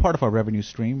it's part of our revenue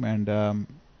stream. And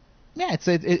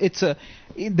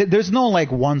there's no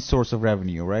like one source of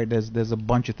revenue, right? There's a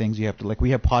bunch of things you have to, like, we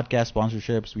have podcast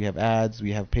sponsorships, we have ads,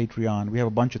 we have Patreon, we have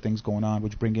a bunch of things going on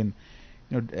which bring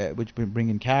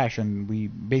in cash, and we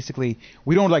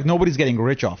don't, like, nobody's getting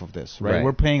rich off of this, right?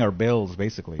 We're paying our bills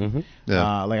basically.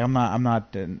 Yeah. Like I'm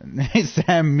not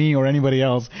Sam, me, or anybody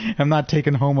else. I'm not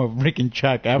taking home a freaking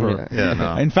check ever. Yeah,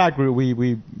 no. In fact,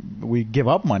 we give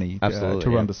up money to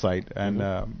run the site,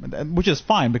 and which is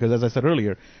fine, because as I said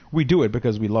earlier, we do it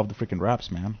because we love the freaking Raps,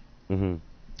 man. And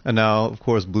now, of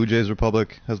course, Blue Jays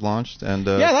Republic has launched, and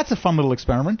yeah, that's a fun little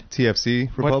experiment. TFC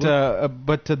Republic.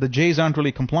 But the Jays aren't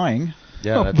really complying.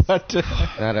 Yeah, but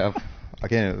I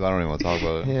don't even want to talk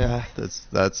about it. Yeah.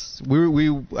 That's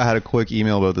we had a quick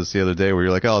email about this the other day where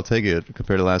you're like, oh, I'll take it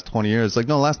compared to the last 20 years. It's like,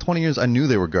 no, the last 20 years I knew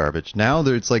they were garbage. Now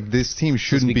it's like, this team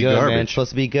shouldn't be good, garbage. Man.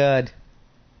 Supposed to be good.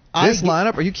 This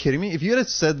lineup, are you kidding me? If you had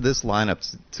said this lineup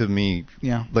to me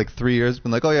like 3 years,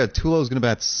 been like, oh yeah, Tulo's going to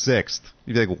bat 6th.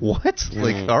 You'd be like, what?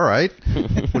 Like, all right.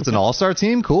 It's an all-star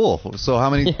team? Cool. So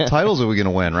how many titles are we going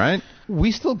to win, right?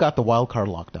 We still got the wild card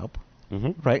locked up,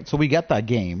 right? So we get that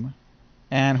game.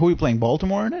 And who are we playing?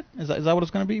 Baltimore in it? Is that what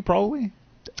it's going to be? Probably.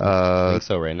 I think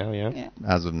so right now, yeah.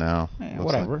 As of now. Yeah,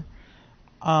 whatever.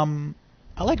 Like.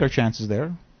 I like our chances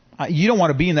there. You don't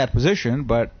want to be in that position,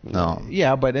 but no.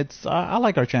 Yeah, but it's I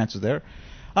like our chances there.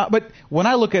 But when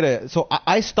I look at it, so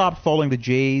I stopped following the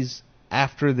Jays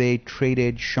after they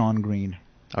traded Sean Green.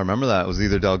 I remember that. It was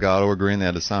either Delgado or Green they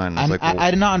had to sign. And like,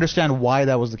 I did not understand why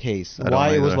that was the case.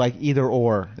 Why it was like either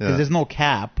or. Because there's no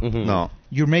cap. No.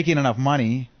 You're making enough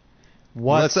money.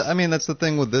 Well, that's the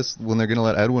thing with this, when they're going to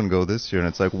let Edwin go this year, and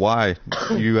it's like, why?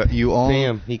 You own...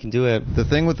 Damn, he can do it. The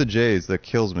thing with the Jays that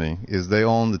kills me is they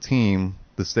own the team,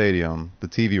 the stadium, the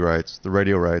TV rights, the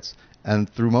radio rights, and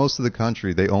through most of the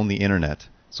country, they own the internet.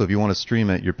 So if you want to stream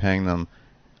it, you're paying them.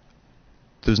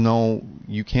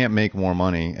 You can't make more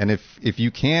money. And if you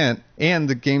can't, and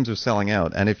the games are selling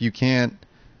out, and if you can't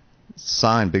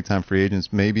sign big-time free agents,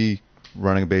 maybe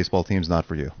running a baseball team's not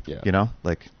for you. Yeah. You know?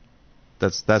 Like...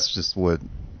 That's just what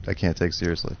I can't take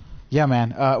seriously. Yeah,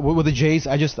 man. With the Jays,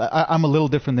 I'm a little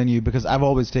different than you, because I've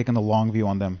always taken the long view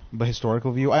on them, the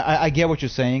historical view. I get what you're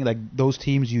saying. Like, those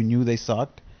teams, you knew they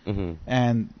sucked,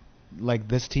 and like,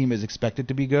 this team is expected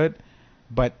to be good,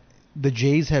 but the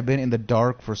Jays have been in the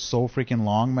dark for so freaking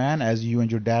long, man. As you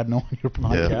and your dad know on your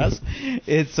podcast,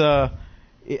 it's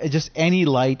just any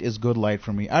light is good light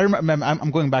for me. I remember.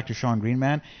 I'm going back to Sean Green,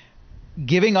 man.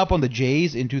 Giving up on the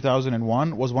Jays in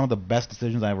 2001 was one of the best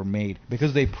decisions I ever made,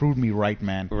 because they proved me right,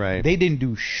 man. Right. They didn't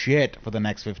do shit for the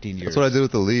next 15 years. That's what I did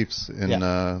with the Leafs in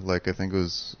like, I think it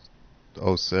was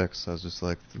 06. I was just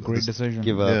like, great decision.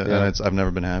 Give up. Yeah. And I've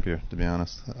never been happier, to be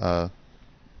honest.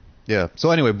 Yeah.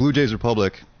 So anyway, Blue Jays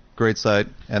Republic, great site,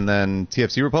 and then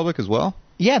TFC Republic as well.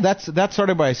 Yeah, that's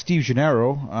started by Steve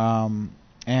Gennaro,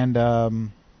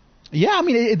 yeah, I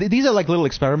mean, these are like little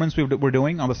experiments we're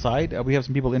doing on the side. We have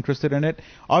some people interested in it.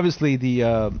 Obviously, the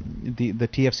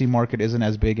TFC market isn't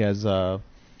as big as the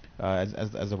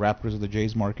Raptors or the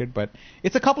Jays market, but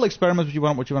it's a couple experiments which you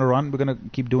want to run. We're gonna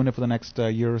keep doing it for the next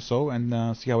year or so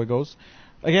and see how it goes.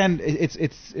 Again, it's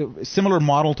a similar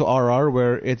model to RR,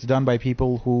 where it's done by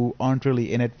people who aren't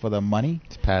really in it for the money.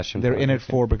 It's passion. They're in it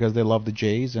because they love the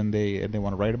Jays and they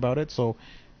want to write about it. So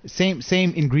same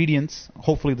ingredients,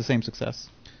 hopefully the same success.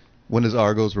 When does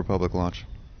Argos Republic launch?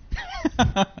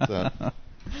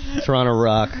 Toronto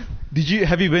Rock.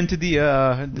 Have you been to the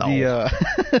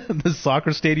the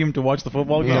soccer stadium to watch the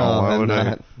football game? No, why would not. I?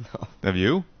 No. Have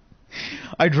you?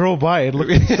 I drove by. It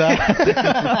looked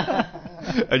sad.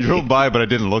 I drove by, but I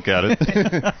didn't look at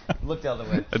it. Looked the other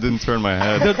way. I didn't turn my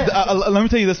head. Let me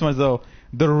tell you this much though.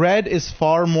 The red is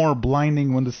far more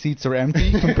blinding when the seats are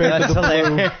empty compared to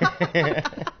the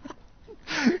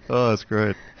blue. Oh, that's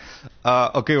great.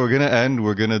 Okay, we're gonna end.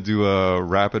 We're gonna do a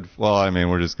rapid. Well, I mean,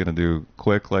 we're just gonna do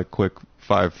quick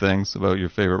 5 things about your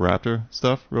favorite Raptor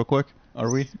stuff, real quick.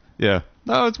 Are we? Yeah.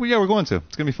 No, we're going to.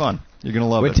 It's gonna be fun. You're gonna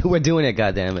love it. We're doing it,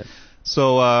 goddammit.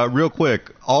 So, real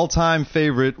quick, all-time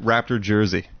favorite Raptor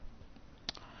jersey.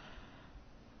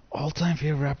 All-time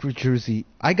favorite Raptor jersey.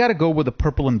 I gotta go with the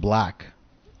purple and black.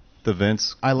 The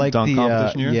Vince. I like dunk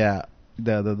competition year? Yeah,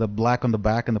 the black on the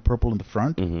back and the purple in the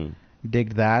front. Mm-hmm.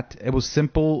 Digged that. It was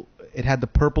simple. It had the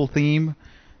purple theme,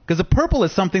 because the purple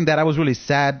is something that I was really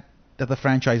sad that the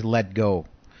franchise let go,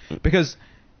 because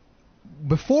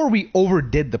before we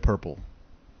overdid the purple,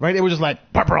 right? It was just like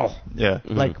purple, Yeah.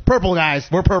 like purple guys,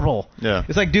 we're purple. Yeah.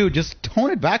 It's like, dude, just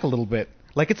tone it back a little bit.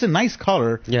 Like, it's a nice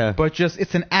color, Yeah. but just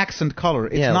it's an accent color.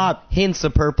 It's Yeah, not. hints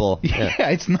of purple. Yeah,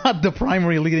 it's not the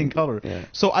primary leading color. Yeah.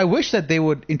 So I wish that they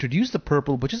would introduce the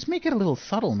purple, but just make it a little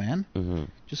subtle, man. Mm-hmm.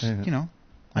 Just Yeah.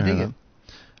 I dig it.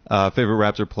 Favorite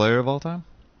Raptor player of all time?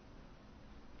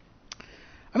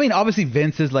 I mean, obviously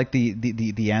Vince is like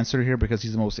the answer here because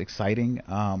he's the most exciting.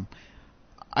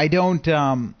 I don't.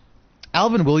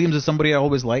 Alvin Williams is somebody I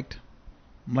always liked.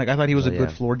 Like, I thought he was a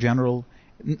good floor general.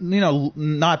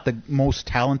 Not the most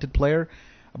talented player,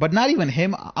 but not even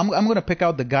him. I'm going to pick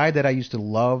out the guy that I used to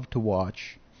love to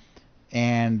watch,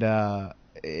 and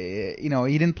he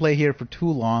didn't play here for too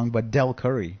long, but Del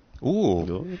Curry.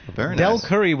 Ooh, very Del nice.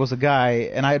 Curry was a guy,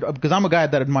 and because I'm a guy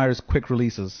that admires quick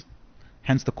releases,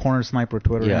 hence the Corner Sniper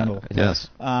Twitter handle. Yes.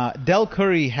 Del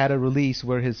Curry had a release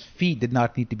where his feet did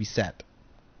not need to be set.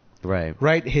 Right.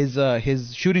 Right,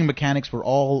 his shooting mechanics were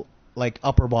all like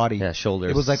upper body. Yeah, shoulders.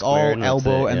 It was like square, all and that's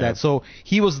elbow it, and yeah. that. So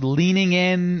he was leaning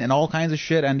in and all kinds of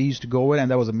shit, and he used to go in,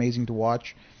 and that was amazing to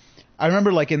watch. I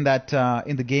remember like in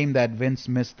the game that Vince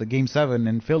missed, the Game 7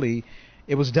 in Philly,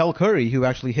 it was Del Curry who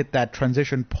actually hit that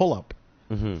transition pull-up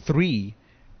Mm-hmm. 3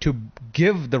 to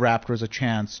give the Raptors a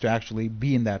chance to actually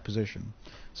be in that position.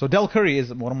 So Del Curry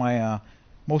is one of my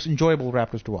most enjoyable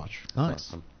Raptors to watch. Nice.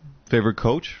 Awesome. Favorite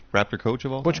coach? Raptor coach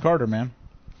of all Butch time? Carter, man.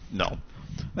 No.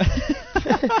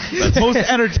 That's most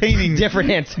entertaining.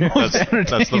 Different answer.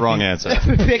 That's the wrong answer.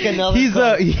 Pick another.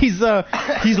 He's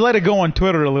let it go on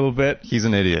Twitter a little bit, He's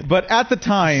an idiot. but at the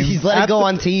time He's let it go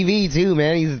on TV too,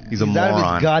 man. He's a out of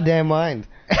moron. his goddamn mind.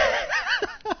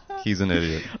 He's an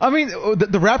idiot. I mean,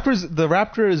 the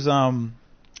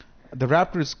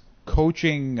Raptors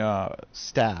coaching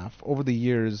staff over the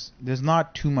years, there's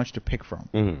not too much to pick from.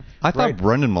 Mm-hmm. I thought Right.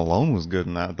 Brendan Malone was good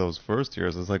in those first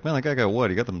years. It's like, man, that guy got what?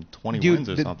 He got them 20 wins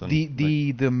or something.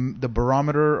 The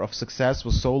barometer of success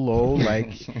was so low,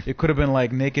 like it could have been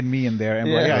like Nick and me in there, and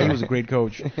Yeah. he was a great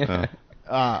coach. Yeah.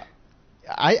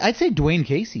 I'd say Dwayne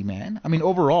Casey, man. I mean,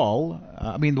 overall,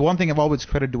 the one thing I've always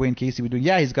credited Dwayne Casey with doing,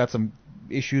 he's got some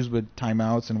issues with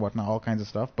timeouts and whatnot, all kinds of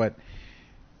stuff, but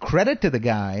credit to the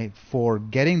guy for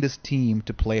getting this team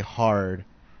to play hard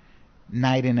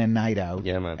night in and night out,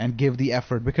 Yeah, man. and give the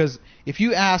effort. Because if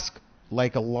you ask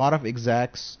like a lot of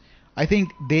execs, I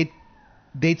think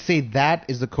they'd say that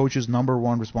is the coach's number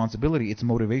one responsibility. It's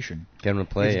motivation. Get him to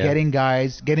play. It's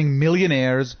Yeah. getting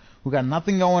millionaires who got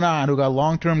nothing going on, who got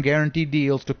long-term guaranteed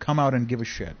deals to come out and give a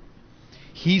shit.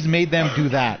 He's made them do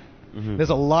that. Mm-hmm. There's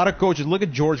a lot of coaches. Look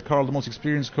at George Karl, the most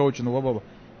experienced coach in the world.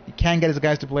 He can't get his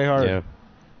guys to play hard. Yeah.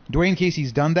 Dwayne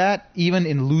Casey's done that even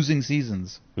in losing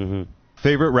seasons. Mm-hmm.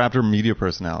 Favorite Raptor media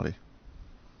personality?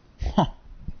 Huh.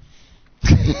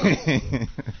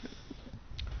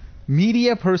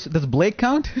 Media person. Does Blake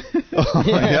count?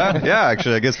 yeah,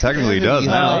 actually, I guess technically he does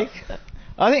now.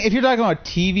 I think if you're talking about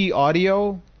TV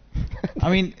audio, I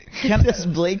mean, Does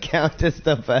Blake count as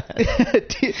the best?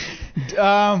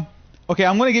 Okay,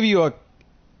 I'm going to give you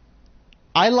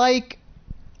I like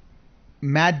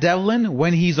Matt Devlin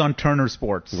when he's on Turner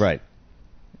Sports. Right.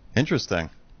 Interesting.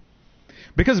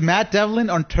 Because Matt Devlin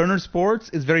on Turner Sports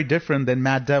is very different than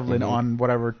Matt Devlin on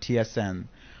whatever TSN.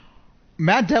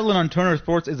 Matt Devlin on Turner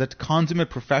Sports is a consummate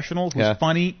professional who's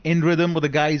funny, in rhythm with the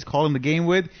guy he's calling the game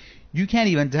with. You can't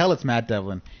even tell it's Matt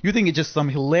Devlin. You think it's just some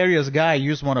hilarious guy you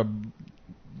just want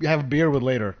to have a beer with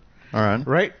later. All right.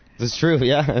 Right? That's true.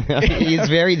 Yeah. He's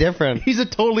very different. He's a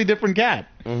totally different cat.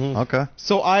 Mm-hmm. Okay.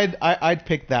 So I'd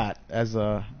pick that as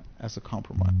a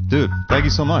compromise. Dude, thank you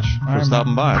so much for right,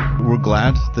 stopping by. We're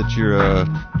glad that you're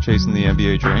chasing the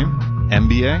NBA dream.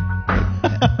 MBA?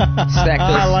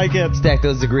 I like it. Stack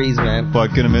those degrees, man. But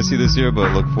gonna miss you this year,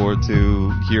 but look forward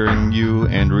to hearing you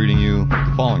and reading you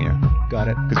the following year. Got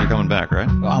it. Because you're coming back, right?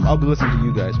 I'll be listening to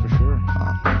you guys for sure.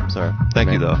 sorry.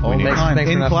 Thank you, though. Oh, We need- thanks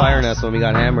for In not class. firing us when we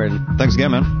got hammered. Thanks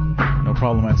again, man. No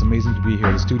problem, man. It's amazing to be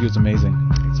here. The studio's amazing.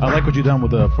 I like what you've done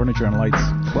with the furniture and lights.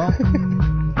 Well,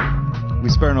 we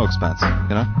spare no expense.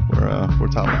 You know, we're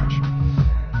top notch.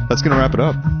 That's gonna wrap it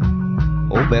up.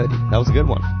 Oh, baby. That was a good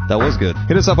one. That was good.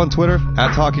 Hit us up on Twitter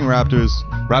at Talking Raptors,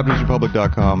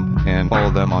 RaptorsRepublic.com, and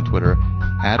follow them on Twitter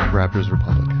at Raptors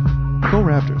Republic. Go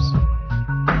Raptors.